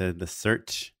into the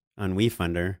search on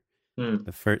WeFunder,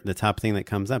 the top thing that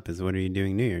comes up is "What are you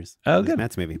doing New Year's?" Oh, good.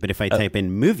 Matt's movie. But if I type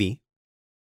in movie,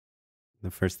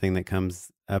 the first thing that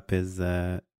comes up is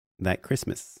that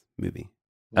Christmas movie.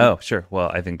 Oh, sure. Well,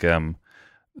 I think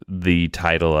the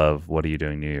title of "What are you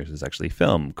doing New Year's" is actually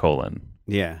film :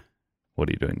 Yeah. What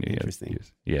are you doing New Year's? Interesting.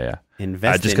 Yeah.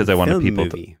 Invest just because I wanted people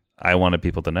movie. I wanted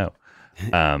people to know.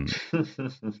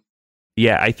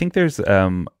 Yeah, I think there's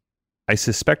I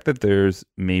suspect that there's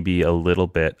maybe a little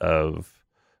bit of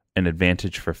an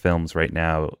advantage for films right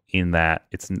now in that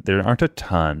there aren't a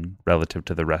ton relative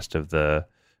to the rest of the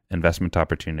investment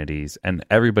opportunities, and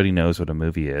everybody knows what a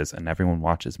movie is and everyone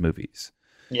watches movies.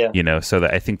 Yeah. So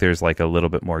that I think there's like a little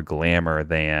bit more glamour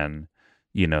than,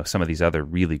 some of these other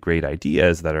really great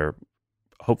ideas that are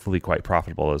hopefully quite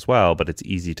profitable as well, but it's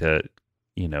easy to,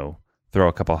 throw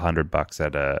a couple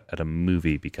 $100 at a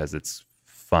movie because it's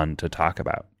fun to talk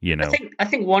about, I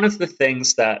think one of the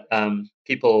things that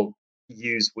people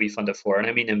use WeFunder for, and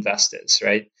I mean investors,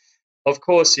 right? Of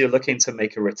course, you're looking to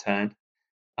make a return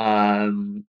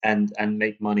and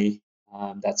make money.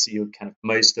 That's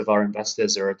most of our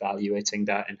investors are evaluating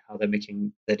that and how they're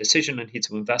making their decision on who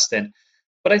to invest in.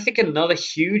 But I think another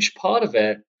huge part of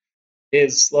it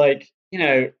is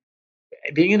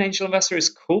being an angel investor is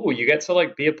cool. You get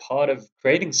to be a part of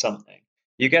creating something.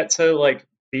 You get to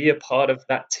be a part of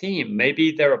that team.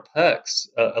 Maybe there are perks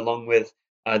along with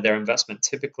their investment.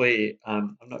 Typically,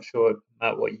 I'm not sure,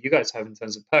 Matt, what you guys have in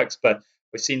terms of perks, but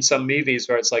we've seen some movies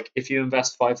where it's if you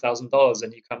invest $5,000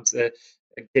 and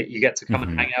you get to come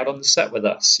and hang out on the set with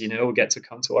us, or get to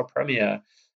come to our premiere.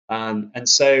 And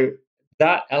so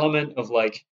that element of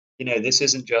this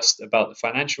isn't just about the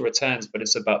financial returns, but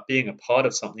it's about being a part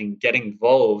of something, getting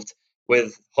involved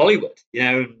with Hollywood,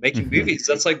 making movies.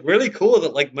 That's really cool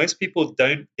that most people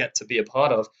don't get to be a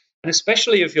part of. And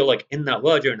especially if you're in that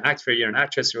world, you're an actor, you're an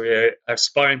actress, or you're an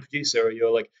aspiring producer, or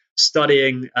you're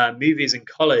studying movies in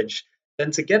college,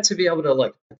 then to get to be able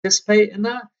to participate in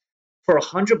that for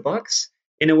 $100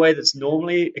 in a way that's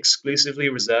normally exclusively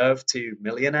reserved to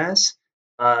millionaires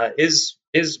is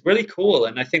really cool.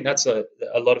 And I think that's a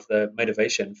lot of the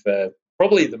motivation for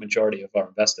probably the majority of our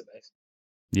investor base.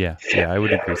 Yeah, I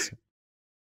would agree.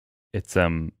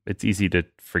 It's easy to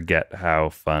forget how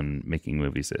fun making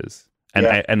movies is.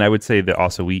 And I would say that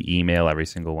also we email every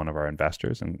single one of our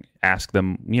investors and ask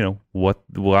them,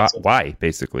 why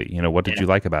basically, what did you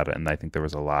like about it? And I think there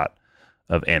was a lot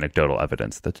of anecdotal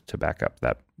evidence to back up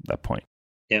that point.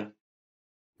 Yeah.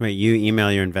 Wait, you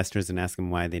email your investors and ask them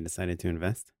why they decided to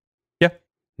invest? Yeah.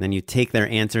 And then you take their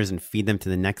answers and feed them to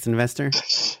the next investor?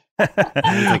 Sounds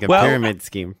like a Well, pyramid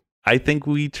scheme. I think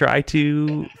we try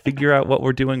to figure out what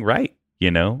we're doing right,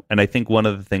 you know? And I think one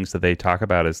of the things that they talk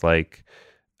about is like,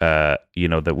 you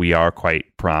know, that we are quite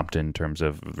prompt in terms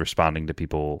of responding to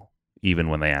people even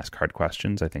when they ask hard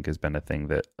questions, I think has been a thing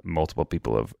that multiple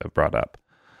people have brought up.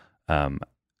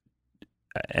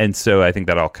 And so I think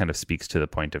that all kind of speaks to the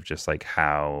point of just like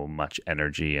how much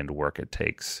energy and work it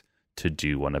takes to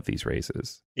do one of these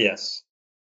raises. Yes.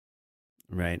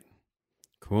 Right.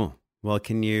 Cool. Well,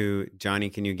 Johnny,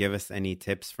 can you give us any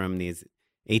tips from these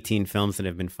 18 films that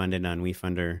have been funded on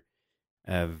WeFunder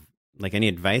of like any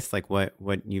advice, like what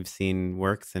you've seen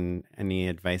works and any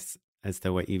advice as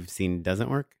to what you've seen doesn't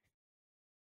work?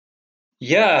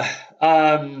 Yeah.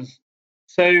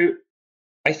 So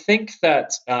I think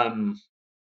that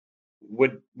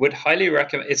would highly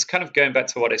recommend. It's kind of going back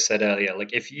to what I said earlier.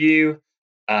 Like if you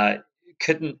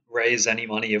couldn't raise any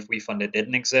money if WeFunder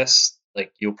didn't exist,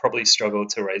 like you'll probably struggle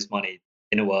to raise money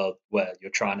in a world where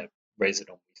you're trying to raise it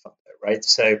on WeFunder, right?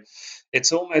 So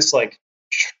it's almost like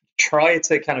try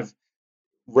to kind of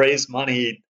raise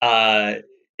money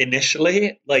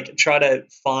initially, like try to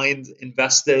find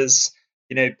investors,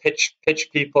 you know, pitch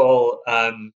people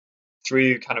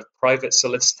through kind of private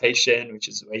solicitation, which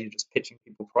is where you're just pitching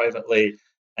people privately,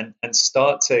 and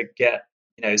start to get,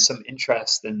 you know, some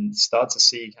interest and start to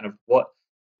see kind of what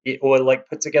or like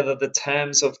put together the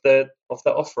terms of the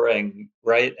offering,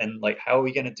 right? And like how are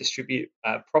we going to distribute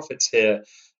profits here,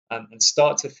 and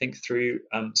start to think through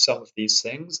some of these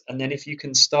things. And then if you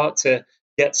can start to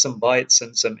get some bites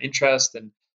and some interest,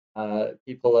 and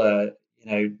people are, you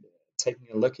know, taking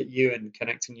a look at you and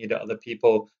connecting you to other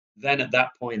people, then at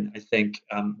that point, I think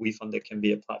WeFunder can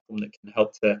be a platform that can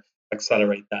help to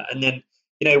accelerate that. And then,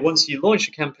 you know, once you launch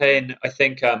a campaign, I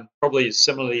think probably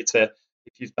similarly to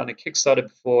if you've done a Kickstarter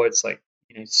before, it's like,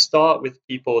 you know, start with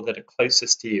people that are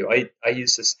closest to you. I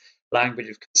use this language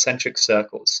of concentric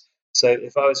circles. So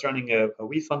if I was running a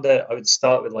WeFunder, I would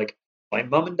start with like my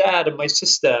mum and dad and my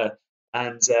sister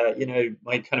and you know,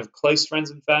 my kind of close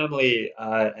friends and family,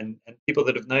 and people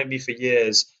that have known me for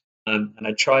years. And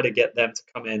I try to get them to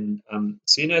come in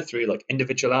sooner through like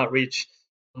individual outreach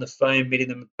on the phone, meeting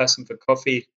them in person for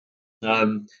coffee.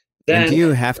 And Then do you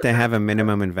have to have a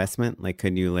minimum investment? Like,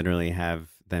 could you literally have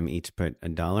them each put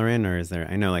 $1 in, or is there?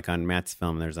 I know, like on Matt's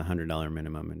film, there's $100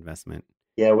 minimum investment.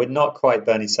 Yeah, we're not quite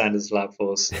Bernie Sanders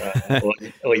levels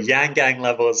or Yang Gang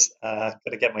levels. Got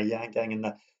to get my Yang Gang in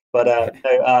there. But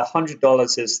no,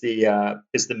 $100 is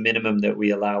the minimum that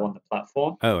we allow on the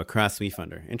platform. Oh, across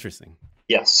WeFunder. Interesting.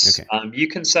 Yes. Okay. You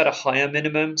can set a higher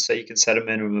minimum, so you can set a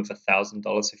minimum of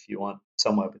 $1,000 if you want,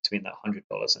 somewhere between that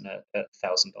 $100 and a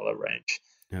 $1,000 range.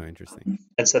 Oh, interesting.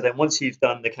 And so then once you've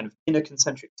done the kind of inner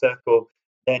concentric circle,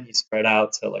 then you spread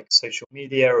out to like social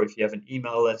media, or if you have an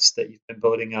email list that you've been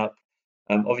building up.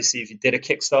 Obviously, if you did a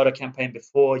Kickstarter campaign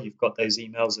before, you've got those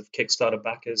emails of Kickstarter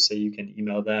backers, so you can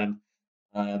email them.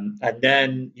 And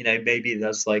then, you know, maybe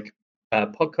there's like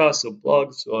podcasts or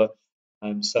blogs or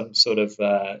some sort of,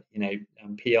 you know,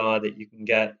 PR that you can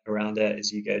get around it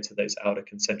as you go to those outer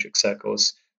concentric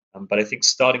circles. But I think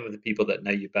starting with the people that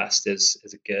know you best is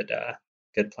a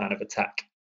good plan of attack.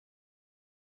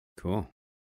 Cool.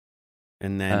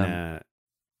 And then,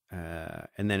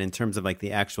 in terms of like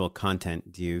the actual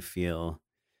content, do you feel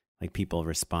like people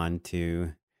respond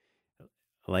to,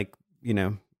 like, you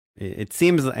know, it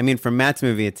seems, I mean, from Matt's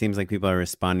movie, it seems like people are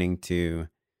responding to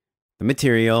the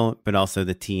material, but also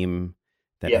the team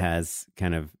that has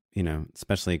kind of, you know,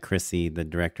 especially Chrissy, the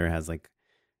director, has like,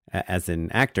 as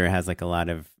an actor, has like a lot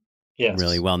of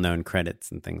really well-known credits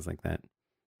and things like that.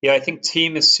 Yeah, I think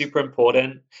team is super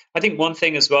important. I think one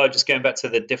thing as well, just going back to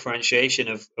the differentiation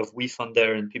of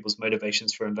WeFunder and people's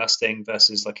motivations for investing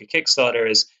versus like a Kickstarter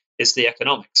is the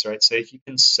economics, right? So if you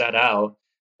can set out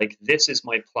like, this is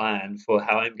my plan for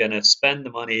how I'm going to spend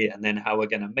the money and then how we're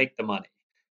going to make the money.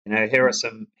 You know, here are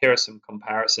some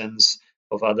comparisons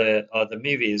of other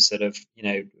movies that have, you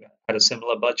know, had a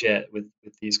similar budget with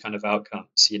these kind of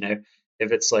outcomes. You know,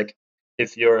 if it's like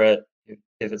if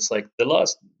it's like the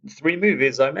last 3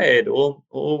 movies I made all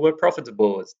were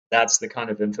profitable, that's the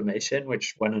kind of information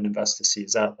which when an investor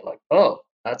sees that, they're like, oh,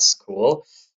 that's cool.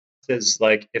 Is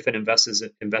like if an investor's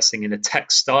investing in a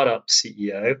tech startup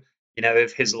CEO, you know,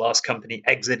 if his last company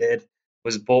exited,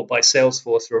 was bought by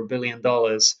Salesforce for $1 billion,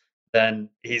 then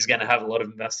he's going to have a lot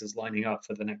of investors lining up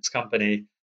for the next company.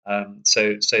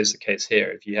 So is the case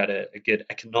here. If you had a good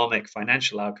economic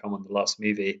financial outcome on the last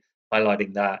movie,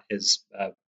 highlighting that is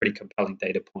a pretty compelling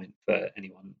data point for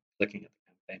anyone looking at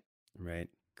the campaign. Right.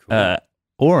 Cool.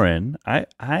 Oren, I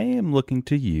am looking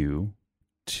to you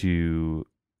to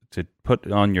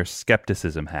put on your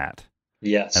skepticism hat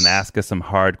Yes. and ask us some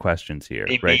hard questions here,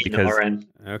 Be right? mean, Because Oren.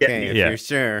 Okay, if Yeah. you're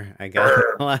sure, I got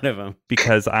a lot of them.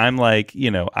 because I'm like,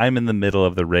 I'm in the middle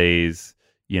of the raise.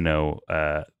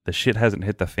 The shit hasn't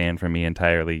hit the fan for me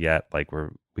entirely yet. Like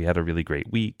we had a really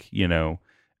great week,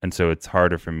 and so it's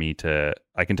harder for me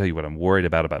I can tell you what I'm worried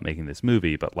about making this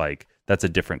movie, but like that's a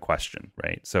different question,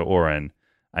 right? So Oren,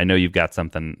 I know you've got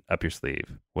something up your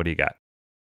sleeve. What do you got?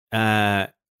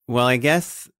 Well, I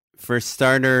guess for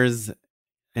starters,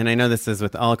 and I know this is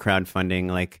with all crowdfunding,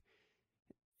 like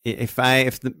if I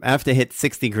have to hit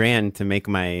 60 grand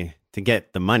to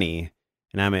get the money,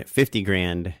 and I'm at 50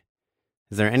 grand,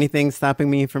 is there anything stopping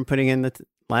me from putting in the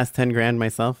last 10 grand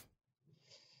myself?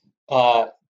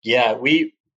 Yeah,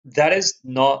 that is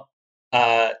not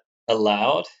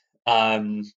allowed.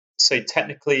 So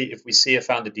technically, if we see a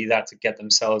founder do that to get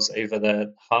themselves over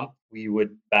the hump, we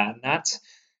would ban that.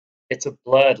 It's a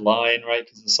blurred line, right?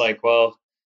 Because it's like, well,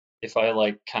 if I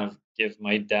like kind of give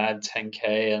my dad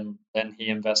 10K and then he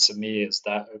invests in me, is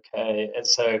that okay? And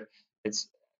so it's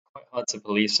quite hard to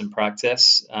police in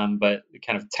practice. But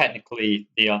kind of technically,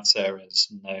 the answer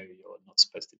is no, you're not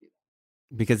supposed to do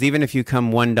that. Because even if you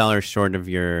come $1 short of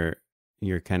your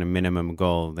kind of minimum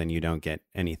goal, then you don't get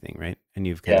anything, right? And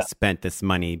you've kind of spent this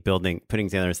money putting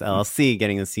together this LLC,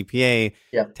 getting the CPA,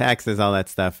 taxes, all that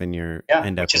stuff, and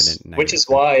end up in it. Which is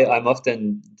why I'm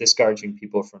often discouraging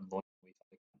people from launching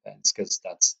WeFunded campaigns, because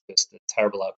that's just a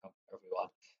terrible outcome for everyone.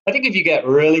 I think if you get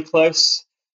really close,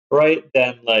 right,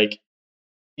 then like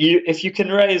if you can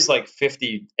raise like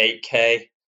 58K,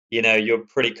 you're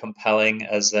pretty compelling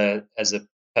as a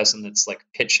person that's like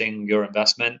pitching your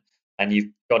investment, and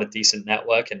you've got a decent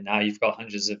network, and now you've got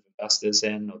hundreds of investors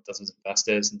or dozens of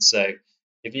investors. And so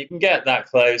if you can get that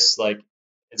close, like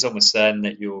it's almost certain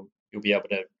that you'll be able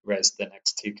to raise the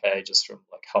next 2K just from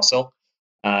like hustle.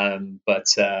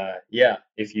 But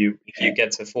if you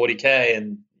get to 40K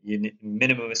and you need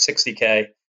minimum of 60K,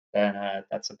 then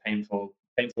that's a painful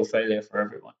failure for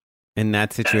everyone. In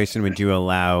that situation, would you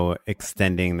allow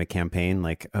extending the campaign?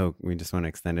 Like, oh, we just want to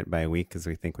extend it by a week because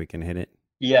we think we can hit it?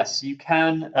 Yes, you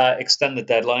can extend the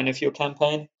deadline of your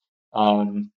campaign.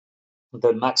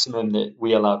 The maximum that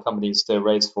we allow companies to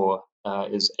raise for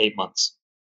is 8 months.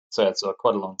 So it's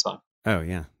quite a long time. Oh,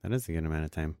 yeah. That is a good amount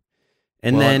of time.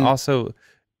 And also,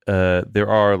 there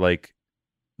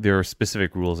are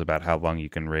specific rules about how long you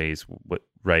can raise,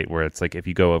 right? Where it's like if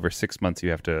you go over 6 months, you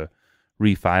have to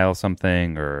refile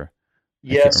something, or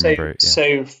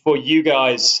so for you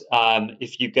guys,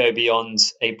 if you go beyond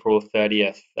April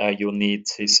 30th, you'll need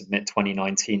to submit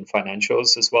 2019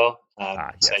 financials as well.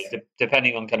 Yes. So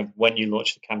depending on kind of when you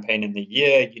launch the campaign in the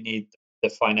year, you need the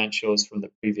financials from the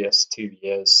previous 2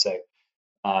 years. So,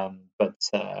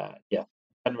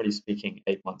 generally speaking,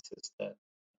 8 months is the.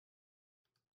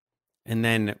 And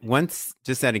then once,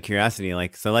 just out of curiosity,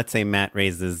 like, so let's say Matt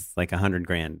raises like 100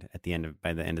 grand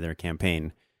by the end of their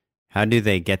campaign. How do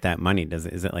they get that money? Is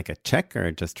it like a check, or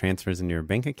it just transfers into your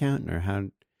bank account, or how?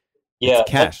 It's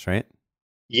cash, right?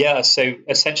 Yeah. So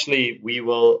essentially, we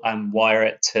will wire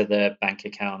it to the bank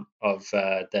account of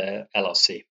the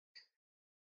LLC.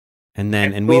 And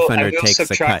then WeFunder takes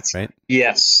a cut, right?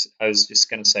 Yes, I was just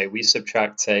going to say we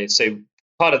subtract. So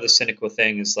part of the cynical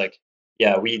thing is like,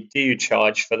 yeah, we do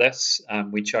charge for this.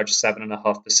 We charge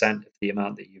 7.5% of the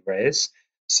amount that you raise.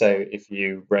 So if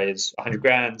you raise 100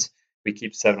 grand, we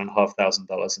keep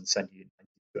 $7,500 and send you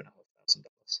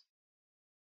 $2,500.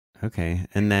 Okay,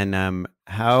 and then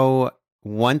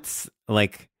once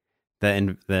like the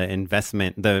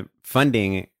investment, the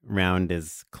funding round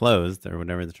is closed, or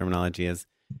whatever the terminology is,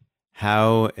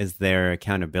 how is there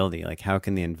accountability? Like, how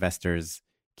can the investors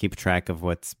keep track of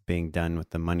what's being done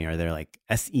with the money? Are there like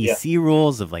SEC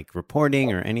rules of like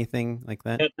reporting or anything like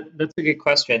that? That's a good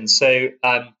question. So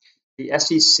the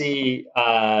SEC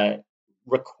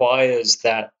requires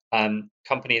that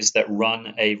companies that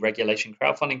run a regulation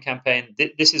crowdfunding campaign,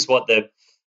 this is what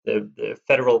the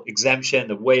federal exemption,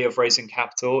 the way of raising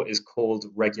capital, is called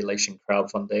regulation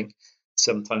crowdfunding,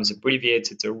 sometimes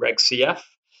abbreviated to Reg CF.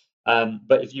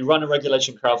 But if you run a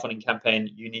regulation crowdfunding campaign,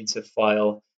 you need to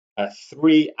file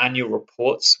 3 annual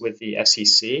reports with the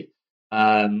SEC.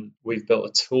 We've built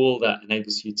a tool that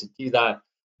enables you to do that.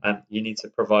 You need to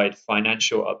provide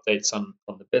financial updates on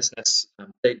the business.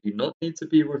 They do not need to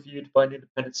be reviewed by an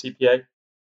independent CPA,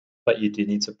 but you do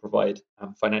need to provide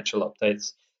financial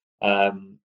updates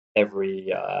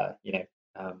every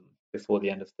before the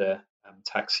end of the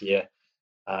tax year.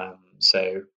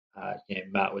 So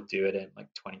Matt would do it in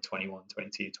like 2021,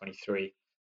 22, 23,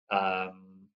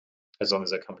 as long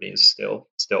as the company is still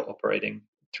operating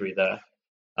through there.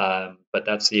 But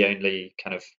that's the only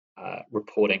kind of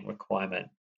reporting requirement,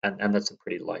 and that's a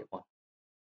pretty light one.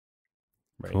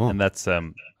 Right. Cool. And that's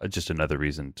just another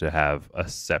reason to have a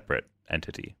separate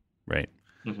entity, right?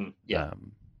 Yeah.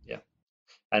 Um,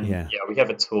 And Yeah. we have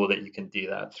a tool that you can do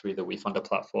that through the WeFunder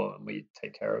platform, and we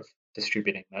take care of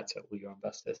distributing that to all your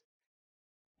investors.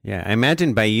 Yeah, I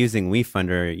imagine by using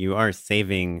WeFunder, you are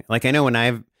saving. Like I know when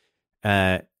I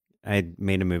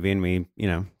made a movie and we,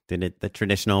 did it the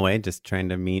traditional way, just trying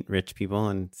to meet rich people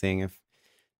and seeing if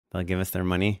they'll give us their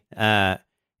money.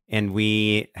 And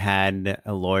we had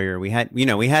a lawyer. We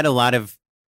had a lot of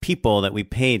people that we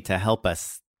paid to help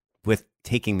us with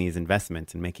taking these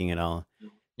investments and making it all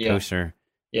kosher.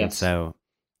 Yes. And so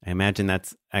I imagine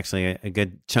that's actually a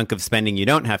good chunk of spending you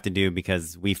don't have to do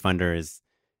because WeFunder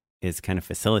is kind of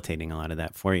facilitating a lot of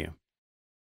that for you.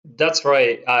 That's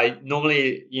right.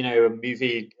 Normally, a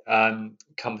movie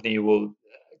company will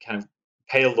kind of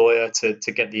pay a lawyer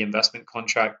to get the investment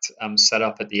contract set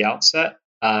up at the outset,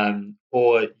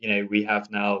 or we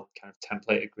have now kind of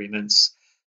template agreements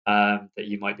that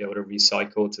you might be able to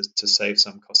recycle to save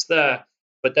some costs there.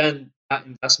 But then that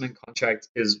investment contract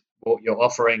is what you're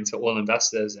offering to all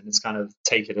investors, and it's kind of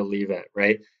take it or leave it,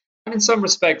 right? And in some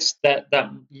respects, that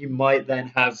you might then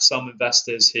have some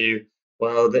investors who,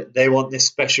 well, they want this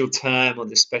special term or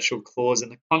this special clause in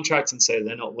the contract, and so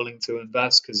they're not willing to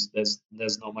invest because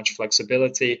there's not much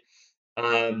flexibility.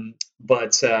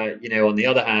 But on the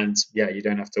other hand, you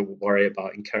don't have to worry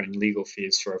about incurring legal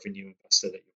fees for every new investor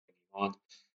that you're bringing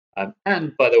on.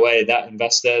 And by the way, that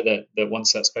investor that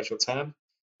wants that special term,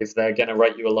 if they're going to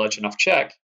write you a large enough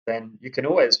check, then you can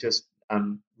always just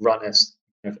open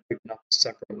up a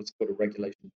separate what's called a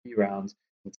regulation B round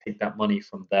and take that money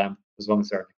from them as long as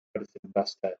they're an accredited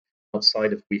investor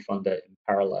outside of WeFunder in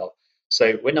parallel.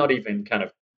 So we're not even kind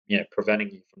of preventing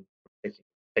you from taking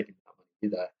that money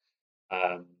either.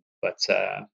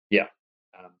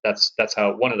 That's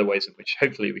how one of the ways in which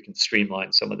hopefully we can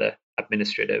streamline some of the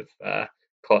administrative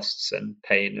costs and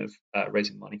pain of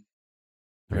raising money.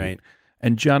 Right.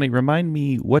 And Johnny, remind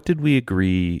me, what did we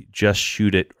agree Just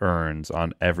Shoot It earns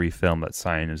on every film that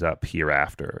signs up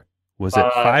hereafter? Was it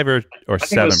 5 or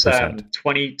 7%?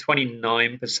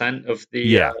 29% of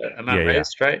the amount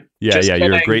raised, right? Yeah,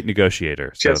 you're a great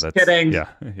negotiator. So just kidding. Yeah.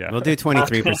 We'll do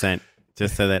 23%.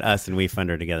 Just so that us and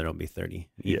WeFunder together will be 30.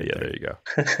 Yeah, there you go.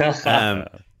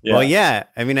 Well, yeah.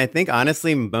 I mean, I think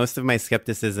honestly, most of my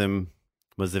skepticism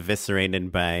was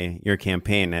eviscerated by your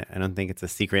campaign. I don't think it's a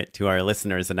secret to our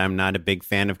listeners that I'm not a big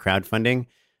fan of crowdfunding.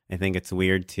 I think it's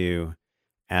weird to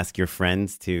ask your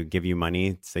friends to give you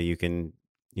money so you can,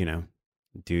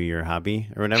 do your hobby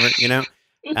or whatever,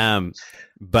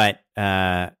 But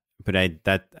I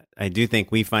do think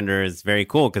WeFunder is very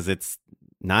cool because it's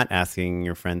not asking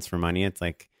your friends for money. It's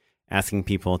like asking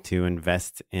people to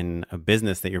invest in a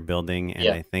business that you're building. And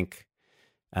I think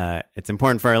it's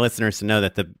important for our listeners to know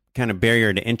that the kind of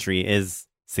barrier to entry is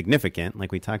significant.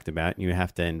 Like we talked about, you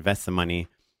have to invest some money.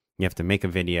 You have to make a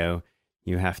video.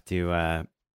 You have to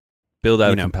build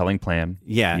out a compelling plan.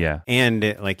 Yeah.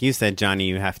 And like you said, Johnny,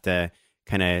 you have to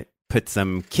kind of put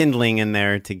some kindling in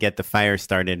there to get the fire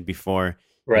started before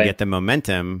you get the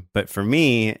momentum. But for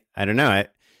me, I don't know.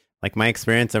 Like my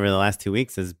experience over the last 2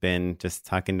 weeks has been just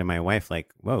talking to my wife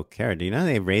like, whoa, Kara, do you know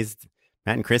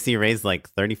Matt and Chrissy raised like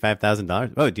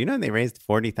 $35,000? Oh, do you know they raised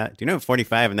 40,000? Do you know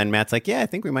 45? And then Matt's like, yeah, I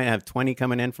think we might have 20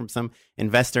 coming in from some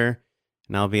investor.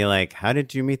 And I'll be like, how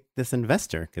did you meet this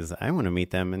investor? Because I want to meet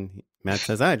them. And Matt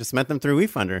says, I just met them through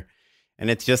WeFunder.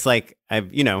 And it's just like,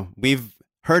 we've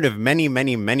heard of many,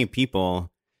 many, many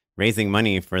people raising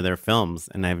money for their films.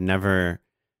 And I've never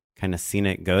kind of seen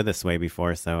it go this way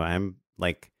before. So I'm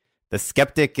like, the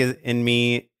skeptic in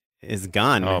me is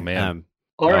gone. Oh, man.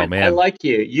 All right, I like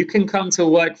you. You can come to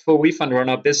work for WeFunder on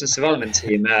our business development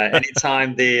team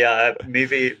anytime the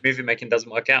movie making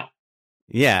doesn't work out.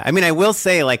 Yeah, I mean, I will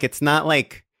say, like, it's not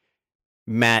like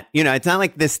Matt. It's not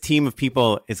like this team of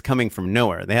people is coming from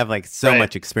nowhere. They have like so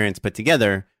much experience put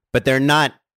together, but they're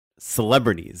not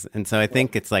celebrities, and so I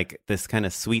think it's like this kind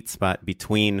of sweet spot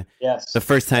between the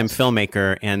first-time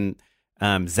filmmaker and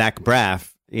Zach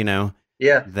Braff.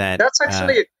 Yeah, that's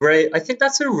actually a great. I think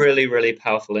that's a really, really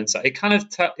powerful insight. It kind of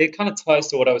ties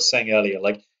to what I was saying earlier.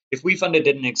 Like, if WeFunder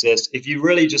didn't exist, if you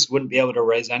really just wouldn't be able to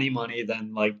raise any money,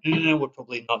 then like we're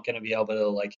probably not going to be able to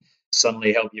like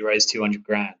suddenly help you raise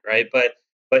 $200,000, right? But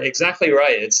exactly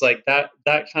right. It's like that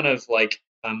kind of like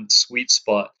sweet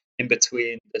spot in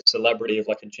between the celebrity of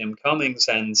like a Jim Cummings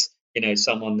and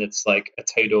someone that's like a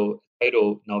total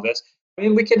novice. I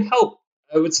mean, we can help.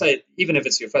 I would say even if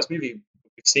it's your first movie.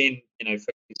 We've seen, for you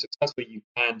to be successful, you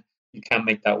can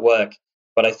make that work.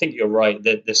 But I think you're right.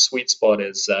 The sweet spot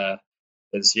is where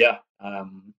Matt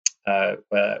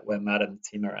and the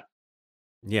team are at.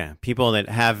 Yeah, people that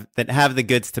have the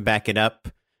goods to back it up,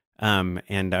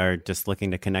 and are just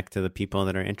looking to connect to the people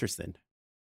that are interested.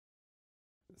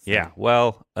 So. Yeah,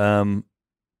 well,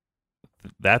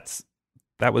 that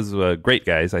was great,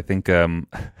 guys. I think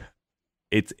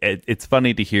it's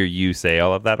funny to hear you say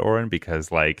all of that, Oren,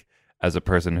 because like as a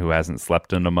person who hasn't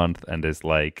slept in a month and is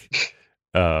like,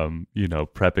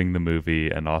 prepping the movie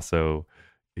and also,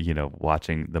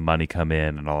 watching the money come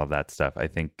in and all of that stuff. I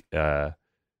think, I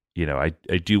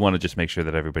do want to just make sure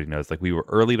that everybody knows, like, we were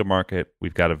early to market.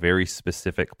 We've got a very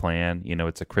specific plan.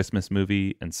 It's a Christmas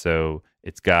movie. And so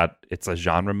it's a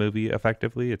genre movie,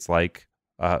 effectively. It's like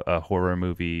a horror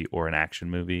movie or an action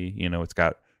movie. It's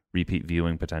got repeat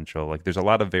viewing potential. Like, there's a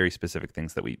lot of very specific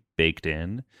things that we baked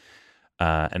in.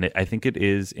 I think it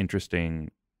is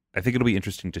interesting. I think it'll be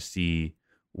interesting to see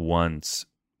once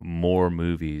more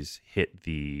movies hit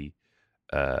the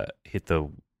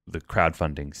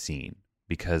crowdfunding scene,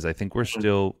 because I think we're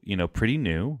still, pretty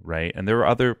new, right? And there are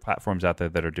other platforms out there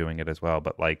that are doing it as well.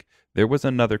 But like, there was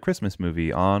another Christmas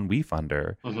movie on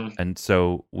WeFunder, and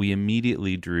so we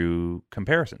immediately drew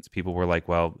comparisons. People were like,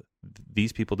 "Well,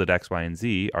 these people did X, Y, and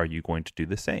Z. Are you going to do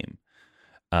the same?"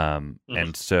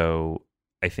 And so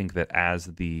I think that as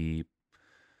the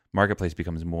marketplace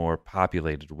becomes more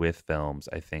populated with films,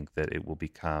 I think that it will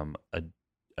become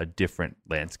a different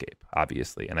landscape,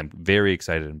 obviously. And I'm very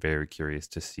excited and very curious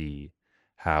to see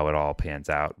how it all pans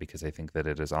out, because I think that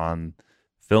it is on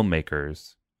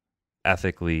filmmakers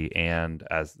ethically and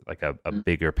as like a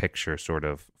bigger picture, sort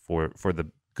of for the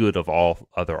good of all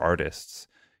other artists,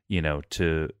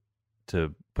 to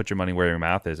put your money where your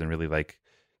mouth is and really like,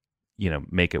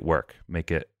 make it work,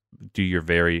 do your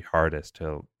very hardest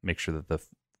to make sure that the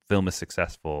film is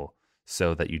successful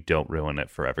so that you don't ruin it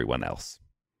for everyone else.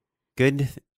 Good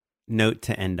note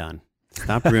to end on.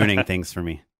 Stop ruining things for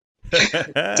me.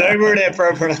 Don't ruin it for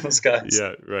everyone else, guys.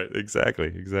 Yeah, right.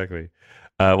 Exactly.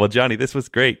 Well, Johnny, this was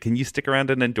great. Can you stick around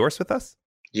and endorse with us?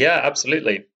 Yeah,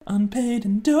 absolutely. Unpaid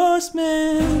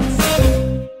endorsements.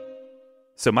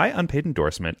 So my unpaid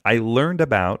endorsement, I learned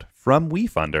about from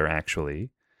WeFunder,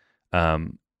 actually.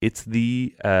 It's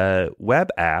the web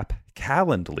app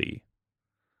Calendly,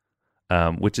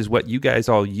 which is what you guys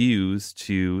all use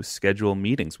to schedule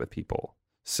meetings with people.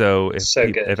 So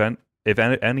if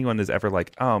anyone is ever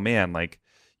like, oh man, like,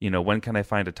 when can I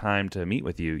find a time to meet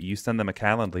with you? You send them a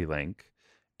Calendly link,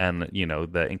 and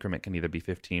the increment can either be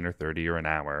 15 or 30 or an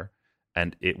hour,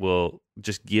 and it will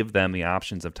just give them the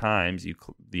options of times.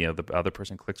 The other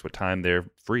person clicks what time they're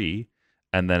free,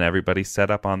 and then everybody's set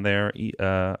up on their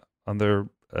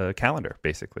calendar,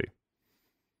 basically.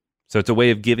 So it's a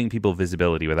way of giving people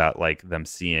visibility without like them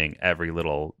seeing every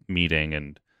little meeting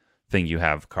and thing you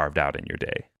have carved out in your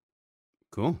day.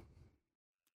 Cool.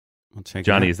 I'll check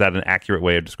Johnny, it out. is that an accurate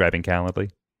way of describing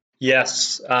Calendly?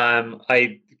 Yes,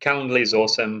 Calendly is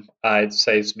awesome. It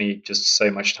saves me just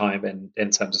so much time in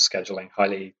terms of scheduling.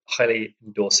 Highly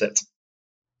endorse it.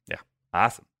 Yeah,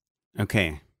 awesome.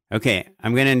 Okay.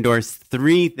 I'm going to endorse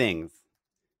 3 things.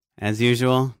 As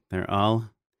usual, they're all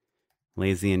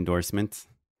lazy endorsements,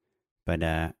 but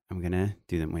I'm going to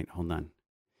do them. Wait, hold on.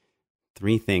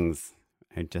 3 things.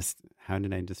 How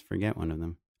did I just forget one of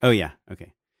them? Oh, yeah.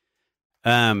 Okay.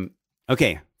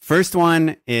 Okay. First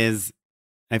one is,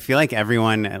 I feel like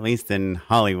everyone, at least in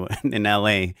Hollywood, in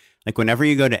LA, like whenever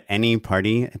you go to any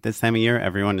party at this time of year,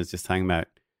 everyone is just talking about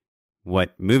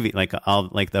what movie, like all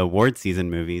like the award season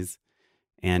movies.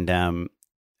 And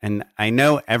I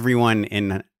know everyone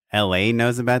in LA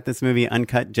knows about this movie,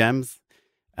 Uncut Gems,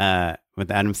 with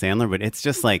Adam Sandler, but it's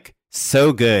just like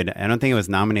so good. I don't think it was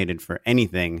nominated for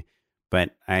anything,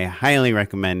 but I highly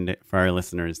recommend for our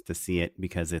listeners to see it,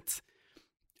 because it's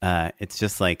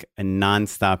just like a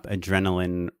nonstop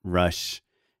adrenaline rush,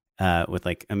 with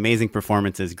like amazing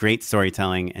performances, great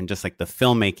storytelling, and just like the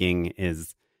filmmaking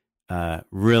is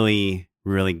really,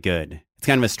 really good. It's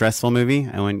kind of a stressful movie.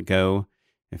 I wouldn't go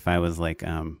if I was like,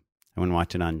 I wouldn't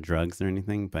watch it on drugs or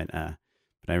anything, but I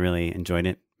really enjoyed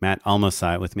it. Matt almost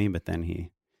saw it with me, but then he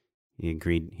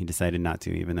agreed. He decided not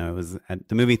to, even though it was at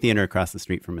the movie theater across the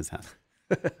street from his house.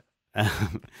 That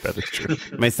is true.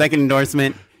 My second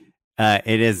endorsement,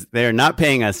 they're not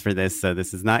paying us for this, so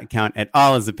this does not count at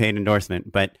all as a paid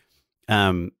endorsement, but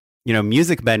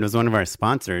MusicBed was one of our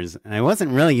sponsors, and I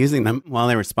wasn't really using them while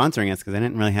they were sponsoring us because I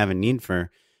didn't really have a need for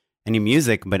any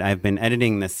music, but I've been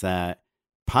editing this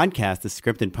podcast, this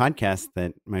scripted podcast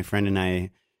that my friend and I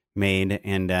made,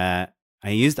 and I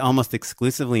used almost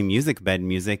exclusively MusicBed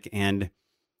music, and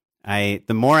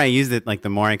the more I used it, like the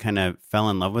more I kind of fell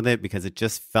in love with it, because it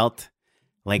just felt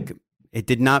like it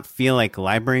did not feel like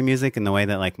library music in the way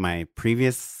that like my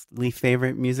previously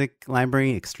favorite music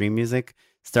library, Extreme Music,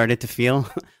 started to feel.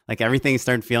 Like everything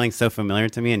started feeling so familiar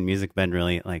to me, and Music Bed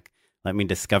really like let me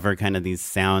discover kind of these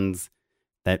sounds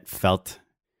that felt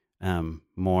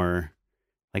more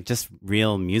like just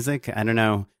real music. I don't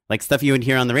know, like stuff you would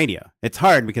hear on the radio. It's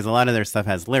hard because a lot of their stuff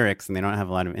has lyrics and they don't have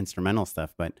a lot of instrumental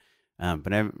stuff, but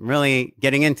I'm really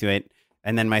getting into it.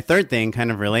 And then my third thing,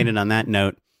 kind of related on that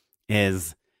note,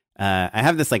 is I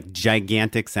have this like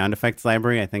gigantic sound effects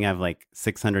library. I think I have like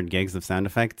 600 gigs of sound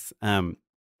effects.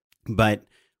 But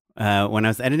when I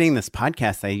was editing this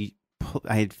podcast,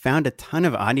 I had found a ton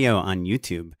of audio on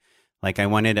YouTube. Like I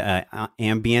wanted an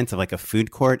ambience of like a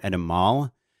food court at a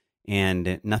mall,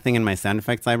 and nothing in my sound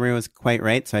effects library was quite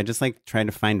right. So I just like tried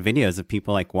to find videos of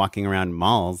people like walking around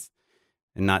malls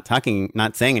and not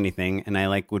saying anything. And I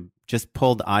like would just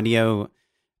pulled audio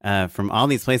from all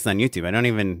these places on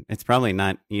YouTube. It's probably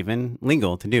not even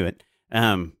legal to do it.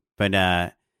 But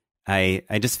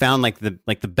I just found like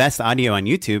the best audio on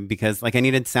YouTube because like I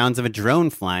needed sounds of a drone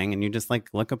flying, and you just like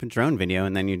look up a drone video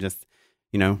and then you just,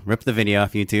 rip the video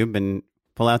off YouTube and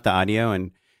pull out the audio.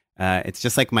 And it's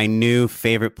just like my new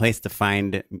favorite place to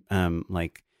find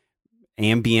like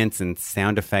ambience and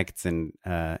sound effects. And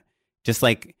just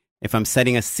like if I'm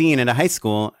setting a scene at a high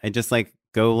school, I just like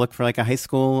go look for like a high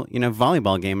school,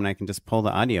 volleyball game, and I can just pull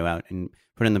the audio out and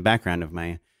put it in the background of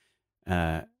my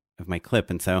clip.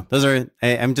 And so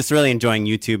I'm just really enjoying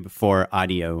YouTube for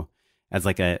audio as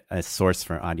like a source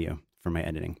for audio for my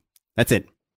editing. That's it.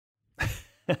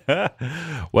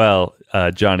 Well,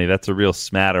 Johnny, that's a real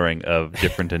smattering of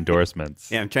different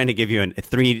endorsements. Yeah, I'm trying to give you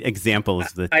 3 examples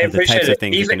of the appreciate types of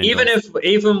things.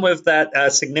 Even with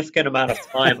that significant amount of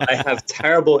time, I have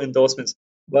terrible endorsements.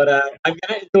 But I'm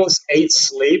going to endorse 8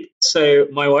 Sleep. So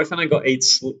my wife and I got 8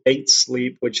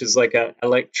 Sleep, which is like an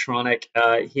electronic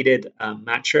heated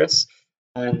mattress.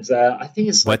 And I think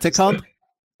it's what's it called?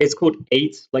 It's called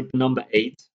 8, like the number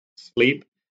 8 Sleep.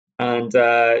 And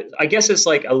I guess it's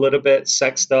like a little bit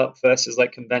sexed up versus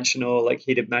like conventional like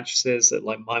heated mattresses that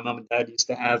like my mom and dad used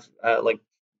to have like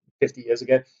 50 years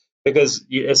ago. Because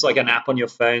it's like an app on your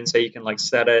phone, so you can like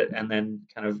set it, and then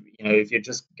kind of, if you're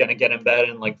just going to get in bed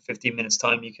in like 15 minutes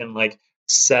time, you can like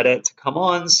set it to come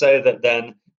on, so that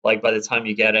then like by the time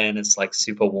you get in, it's like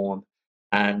super warm,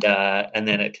 and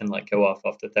then it can like go off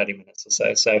after 30 minutes or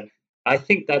so. So I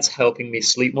think that's helping me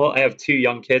sleep more. I have 2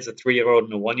 young kids, a 3-year-old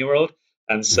and a 1-year-old.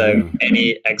 And so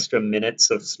any extra minutes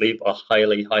of sleep are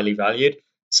highly, highly valued.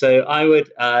 So I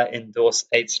would endorse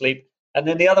 8 Sleep. And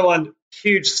then the other one,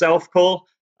 huge self-call.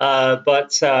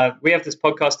 But we have this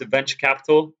podcast, Adventure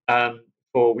Capital,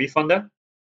 for WeFunder,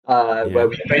 where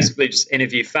we basically just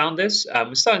interview founders.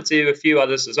 We're starting to do a few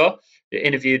others as well. We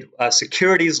interviewed a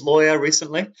securities lawyer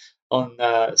recently on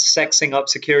sexing up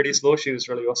securities law. She was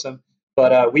really awesome.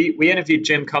 But we interviewed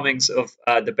Jim Cummings of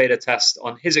the Beta Test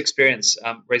on his experience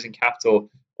raising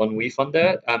capital on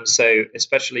WeFunder. So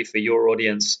especially for your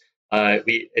audience,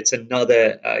 it's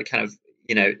another kind of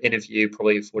interview,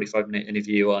 probably a 45-minute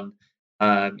interview on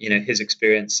his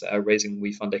experience raising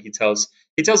WeFunder. He tells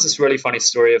this really funny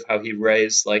story of how he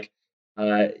raised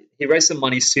some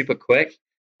money super quick,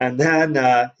 and then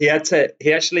he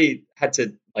actually had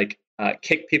to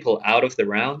kick people out of the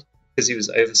round because he was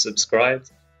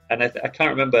oversubscribed. And I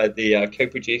can't remember the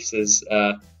co-producer's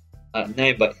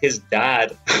name, but his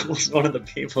dad was one of the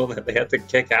people that they had to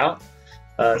kick out.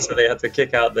 So they had to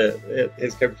kick out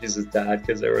his co-producer's dad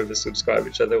because they were oversubscribed,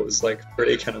 which I thought was like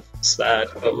pretty kind of sad,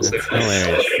 but also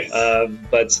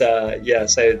yeah,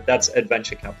 so that's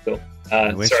Adventure Capital.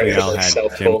 I wish we all had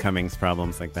Jim Cummings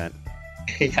problems like that.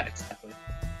 Yeah, exactly.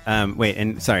 Wait,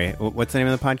 and sorry, what's the name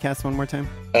of the podcast one more time?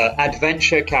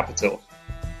 Adventure Capital.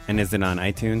 And is it on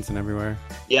iTunes and everywhere?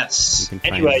 Yes.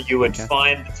 Anywhere you would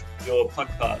find your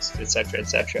podcast, etc.,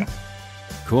 etc.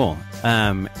 Cool.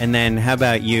 And then how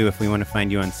about you, if we want to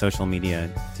find you on social media?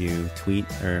 Do you tweet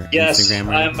or Instagram? Yes,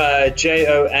 I'm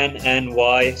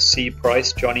JONNY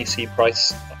Price, Johnny C.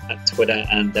 Price at Twitter,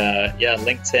 and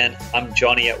LinkedIn. I'm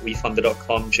Johnny at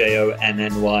WeFunder.com,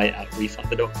 JONNY at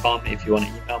WeFunder.com if you want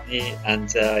to email me.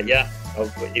 And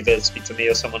I'll either speak to me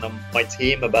or someone on my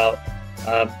team about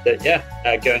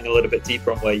going a little bit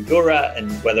deeper on where you're at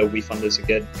and whether WeFunder is a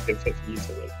good fit for you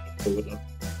to work with.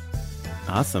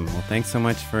 Awesome. Well, thanks so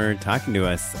much for talking to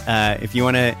us. If you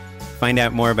want to find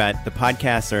out more about the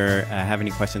podcast or have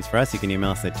any questions for us, you can email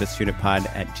us at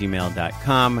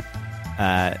justshootitpod@gmail.com.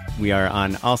 We are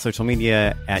on all social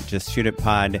media at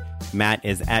justshootitpod. Matt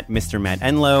is at Mr. Matt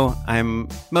Enlow. I'm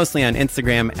mostly on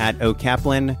Instagram at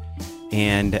okaplan.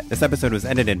 And this episode was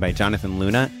edited by Jonathan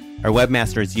Luna. Our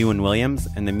webmaster is Ewan Williams,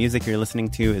 and the music you're listening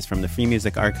to is from the Free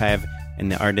Music Archive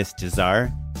and the artist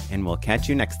Jazar. And we'll catch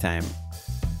you next time.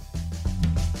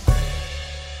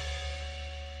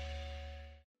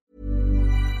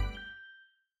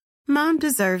 Mom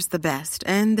deserves the best,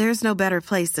 and there's no better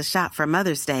place to shop for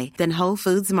Mother's Day than Whole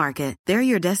Foods Market. They're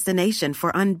your destination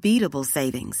for unbeatable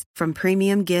savings, from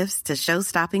premium gifts to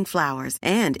show-stopping flowers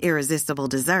and irresistible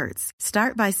desserts.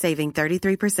 Start by saving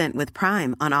 33% with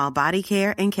Prime on all body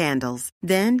care and candles.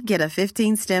 Then get a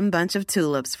 15-stem bunch of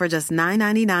tulips for just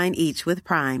 $9.99 each with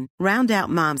Prime. Round out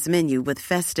Mom's menu with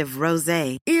festive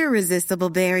rosé, irresistible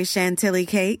berry chantilly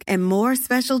cake, and more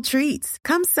special treats.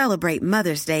 Come celebrate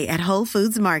Mother's Day at Whole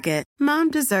Foods Market.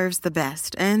 Mom deserves the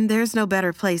best, and there's no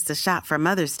better place to shop for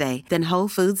Mother's Day than Whole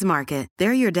Foods Market.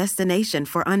 They're your destination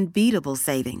for unbeatable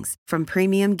savings, from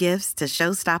premium gifts to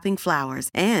show-stopping flowers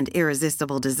and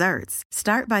irresistible desserts.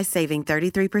 Start by saving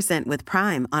 33% with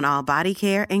Prime on all body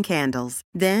care and candles.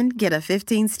 Then get a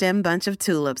 15-stem bunch of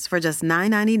tulips for just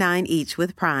 $9.99 each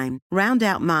with Prime. Round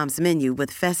out Mom's menu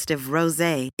with festive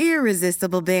rosé,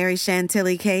 irresistible berry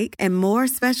chantilly cake, and more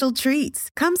special treats.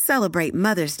 Come celebrate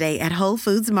Mother's Day at Whole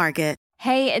Foods Market.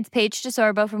 Hey, it's Paige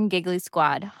DeSorbo from Giggly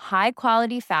Squad. High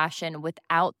quality fashion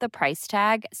without the price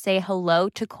tag. Say hello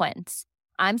to Quince.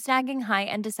 I'm snagging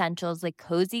high-end essentials like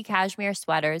cozy cashmere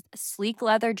sweaters, sleek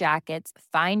leather jackets,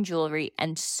 fine jewelry,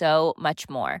 and so much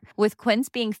more. With Quince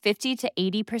being 50 to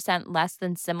 80% less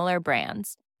than similar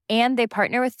brands. And they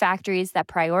partner with factories that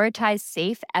prioritize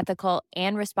safe, ethical,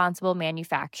 and responsible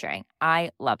manufacturing. I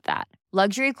love that.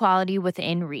 Luxury quality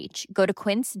within reach. Go to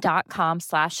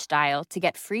quince.com/style to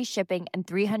get free shipping and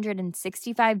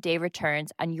 365-day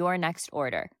returns on your next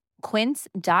order.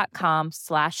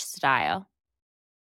 Quince.com/style.